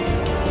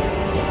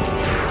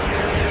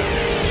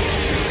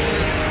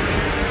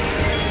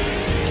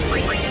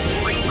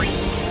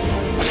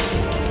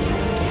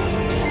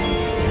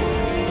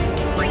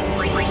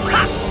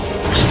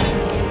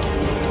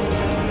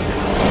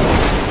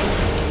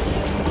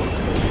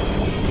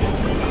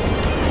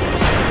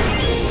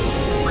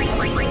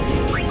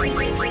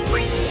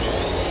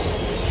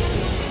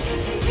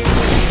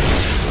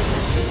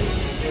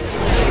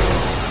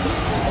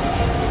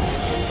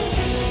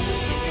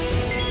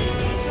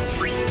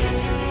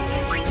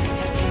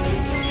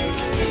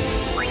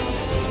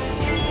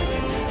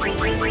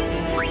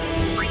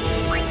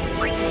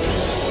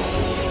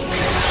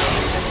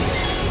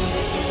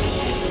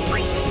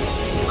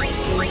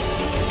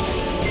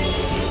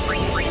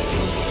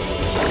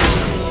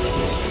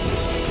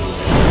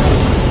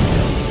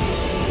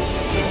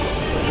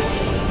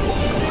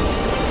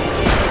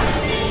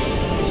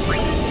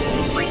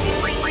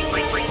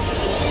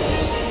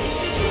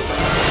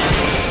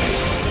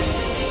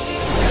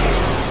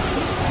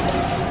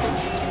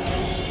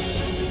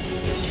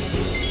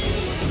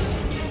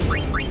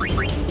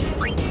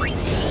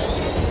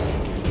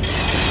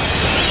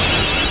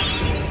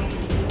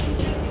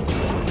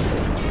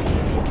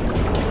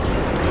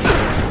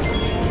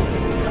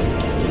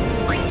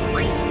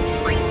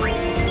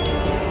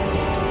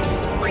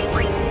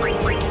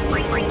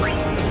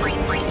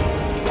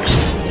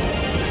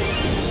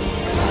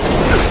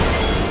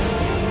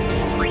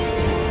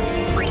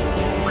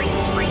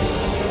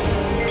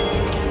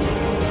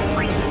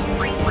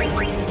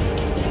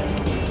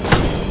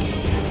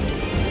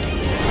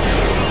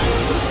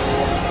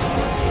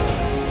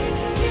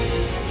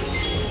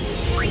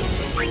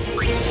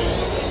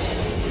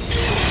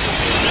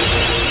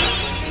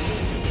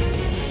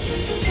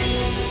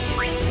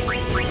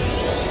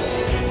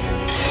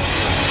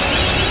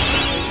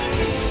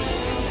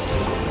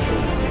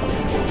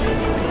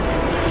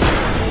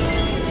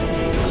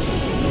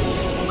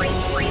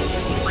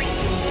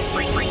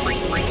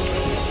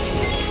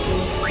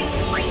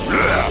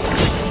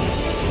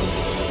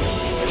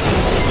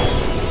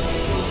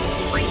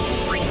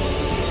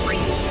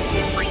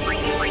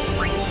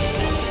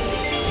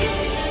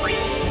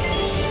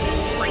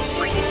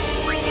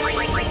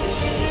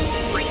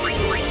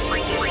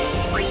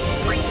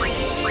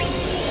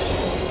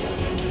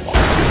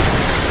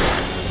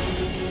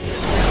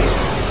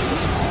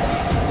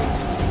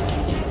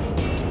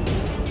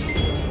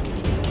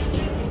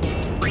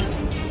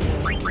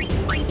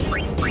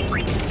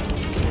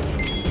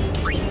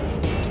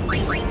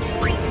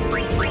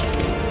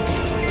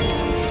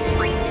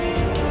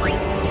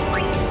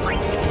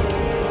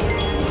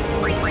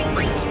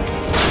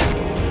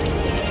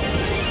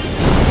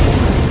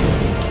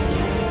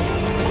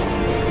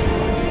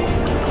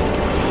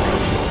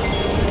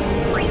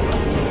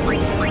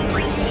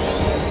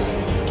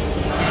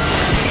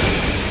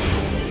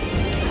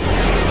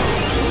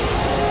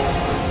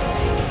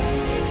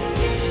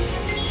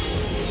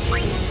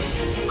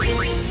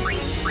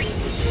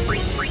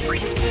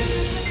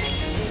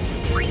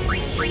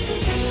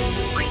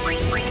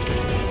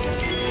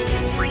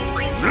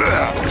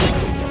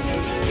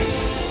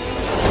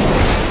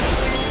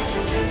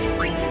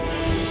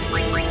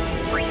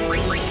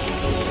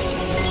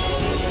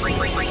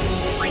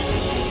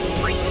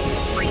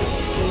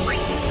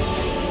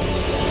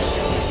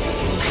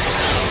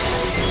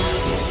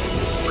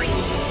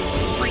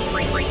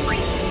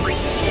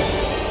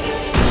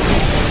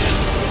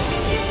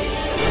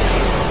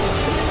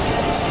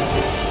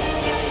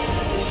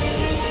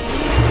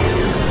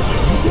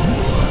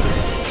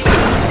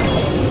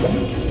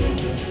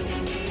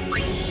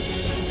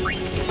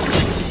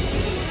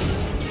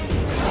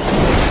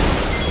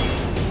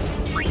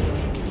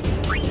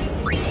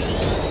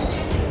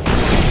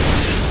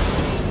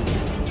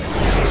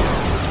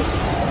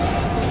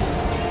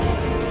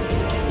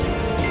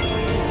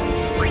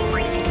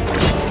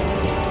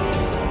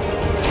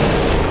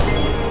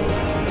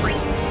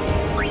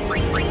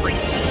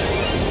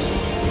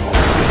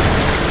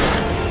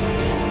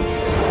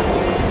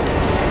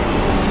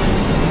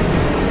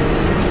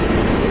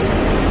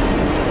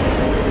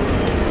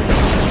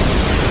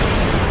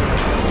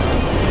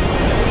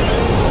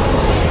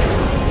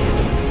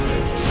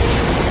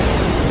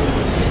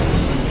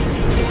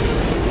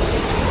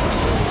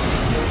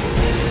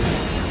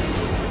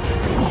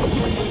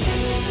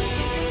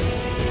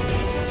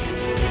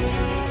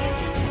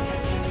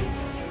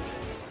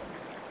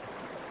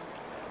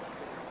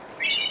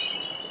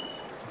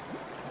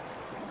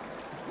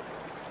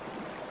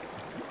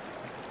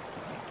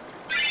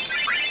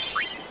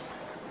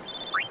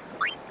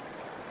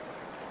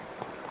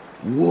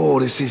 Whoa,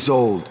 this is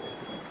old.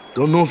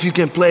 Don't know if you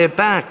can play it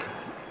back.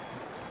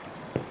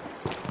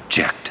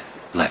 Jecht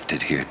left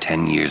it here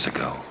 10 years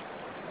ago.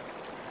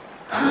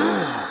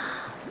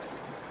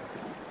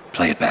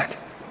 Play it back.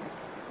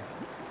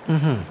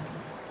 Mm-hmm.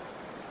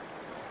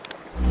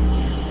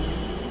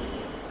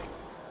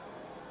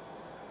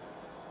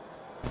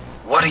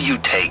 What are you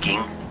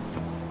taking?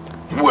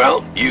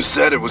 Well, you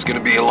said it was gonna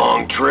be a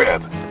long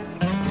trip.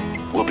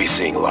 We'll be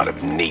seeing a lot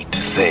of neat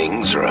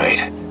things,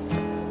 right?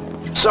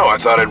 So I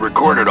thought I'd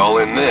record it all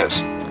in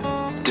this.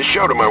 To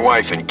show to my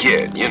wife and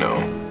kid, you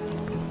know.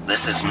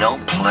 This is no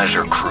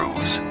pleasure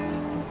cruise.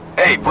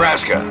 Hey,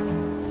 Braska.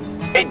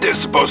 Ain't this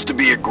supposed to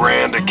be a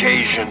grand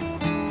occasion?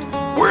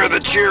 We're the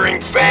cheering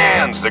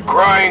fans, the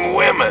crying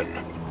women.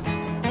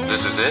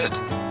 This is it.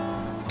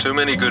 Too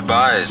many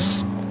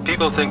goodbyes.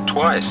 People think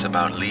twice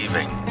about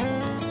leaving.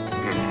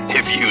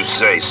 If you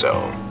say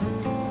so.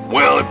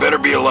 Well, it better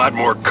be a lot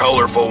more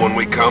colorful when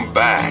we come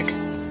back.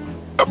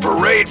 A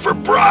parade for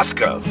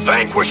Braska,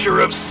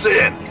 vanquisher of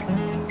sin.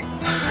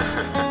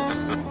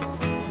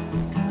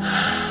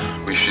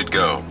 We should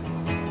go.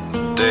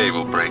 Day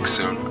will break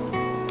soon.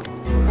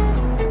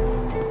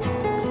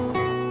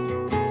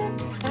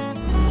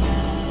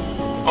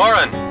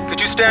 Oren, could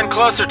you stand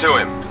closer to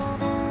him?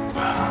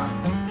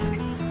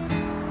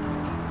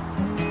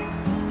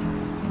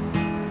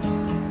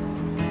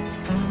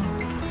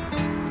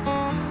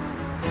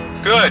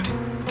 Good.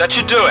 That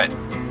should do it.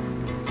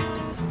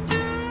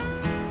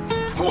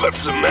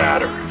 What's the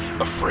matter?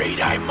 Afraid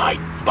I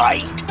might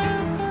bite?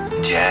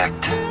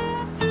 Jecht.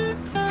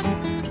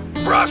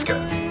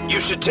 Braska, you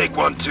should take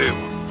one too.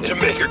 It'll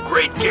make a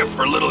great gift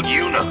for little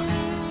Yuna.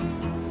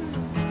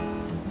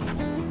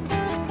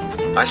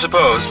 I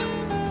suppose.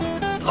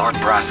 Lord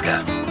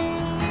Braska,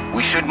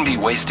 we shouldn't be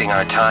wasting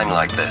our time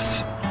like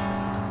this.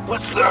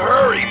 What's the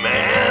hurry,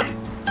 man?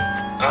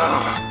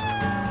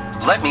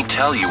 Let me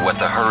tell you what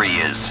the hurry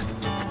is.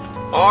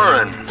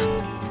 Oren!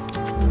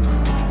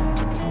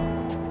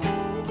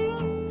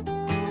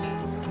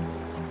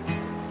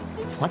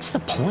 What's the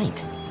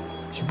point?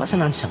 He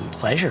wasn't on some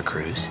pleasure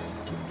cruise.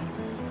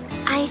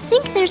 I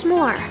think there's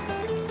more.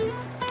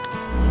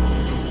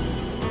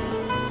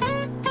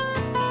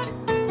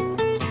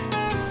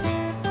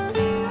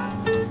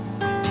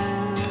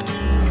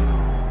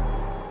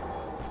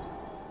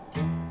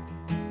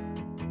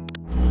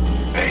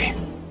 Hey,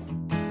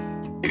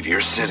 if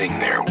you're sitting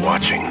there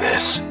watching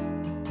this,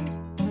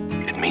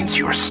 it means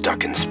you're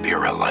stuck in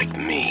Spira like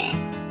me.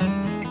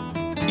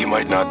 You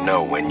might not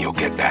know when you'll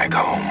get back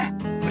home,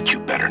 but you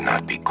better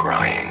not be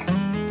crying.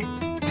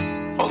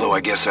 Although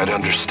I guess I'd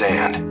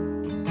understand.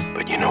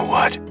 But you know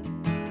what?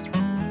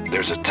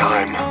 There's a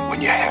time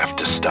when you have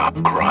to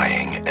stop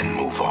crying and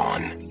move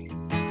on.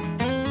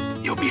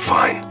 You'll be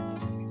fine.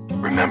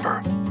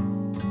 Remember,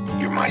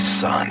 you're my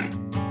son.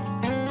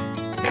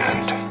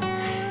 And,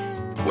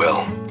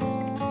 well,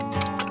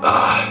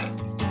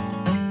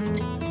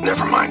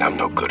 never mind, I'm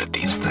no good at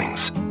these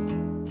things.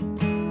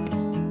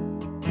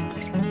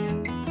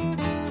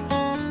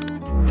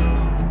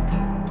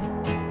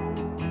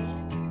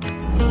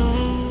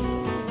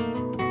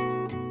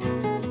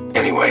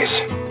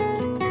 Anyways,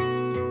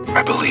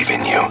 I believe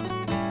in you.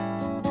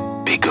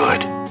 Be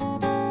good.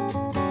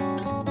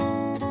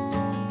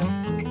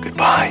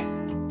 Goodbye.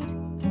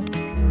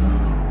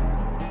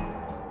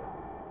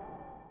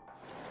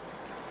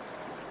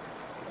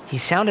 He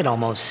sounded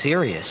almost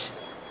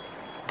serious,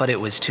 but it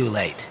was too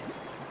late.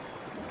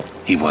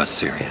 He was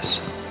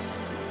serious.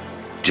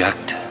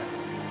 Jecht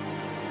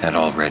had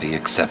already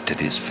accepted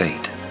his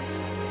fate.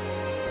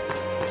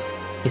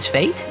 His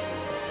fate?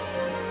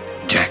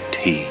 Jecht,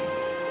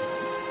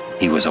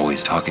 he was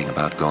always talking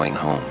about going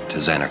home to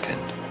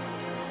Zanarkand.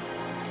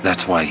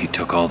 That's why he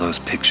took all those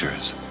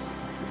pictures,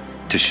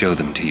 to show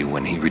them to you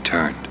when he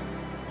returned.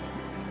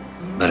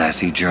 But as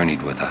he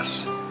journeyed with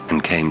us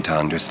and came to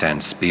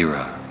understand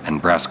Spira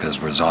and Braska's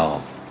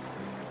resolve,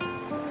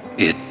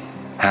 it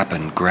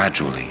happened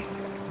gradually,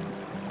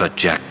 but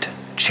Jecht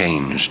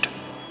changed.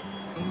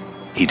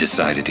 He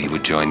decided he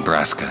would join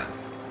Braska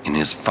in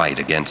his fight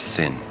against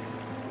sin.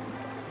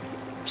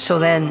 So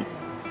then,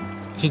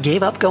 he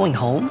gave up going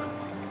home?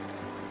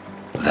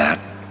 That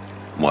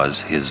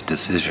was his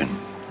decision.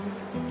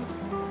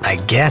 I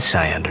guess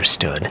I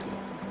understood.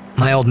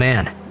 My old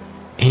man,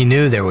 he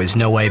knew there was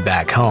no way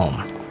back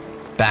home,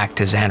 back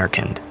to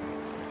Zanarkand.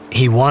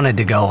 He wanted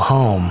to go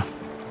home,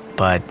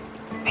 but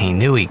he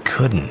knew he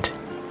couldn't.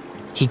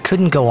 He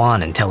couldn't go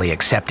on until he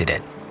accepted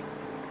it.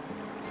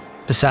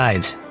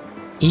 Besides,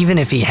 even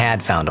if he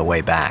had found a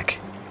way back,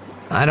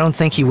 I don't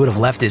think he would have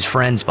left his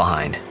friends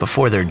behind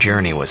before their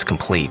journey was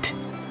complete.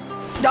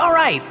 All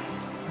right,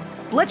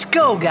 let's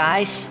go,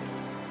 guys.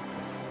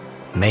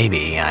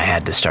 Maybe I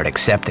had to start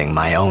accepting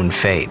my own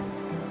fate.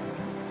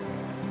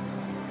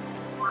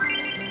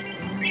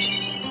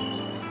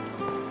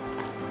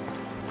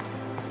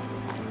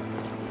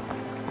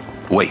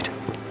 Wait.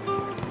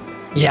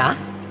 Yeah?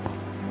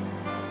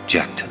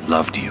 Jecht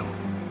loved you.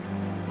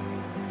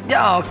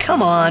 Oh,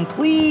 come on,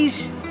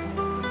 please.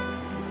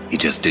 He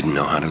just didn't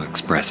know how to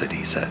express it,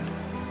 he said.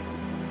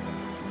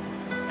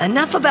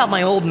 Enough about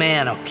my old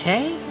man,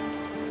 okay?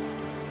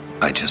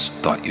 I just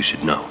thought you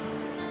should know.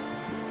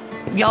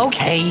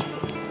 Okay.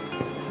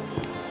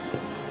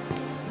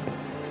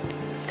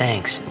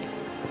 Thanks.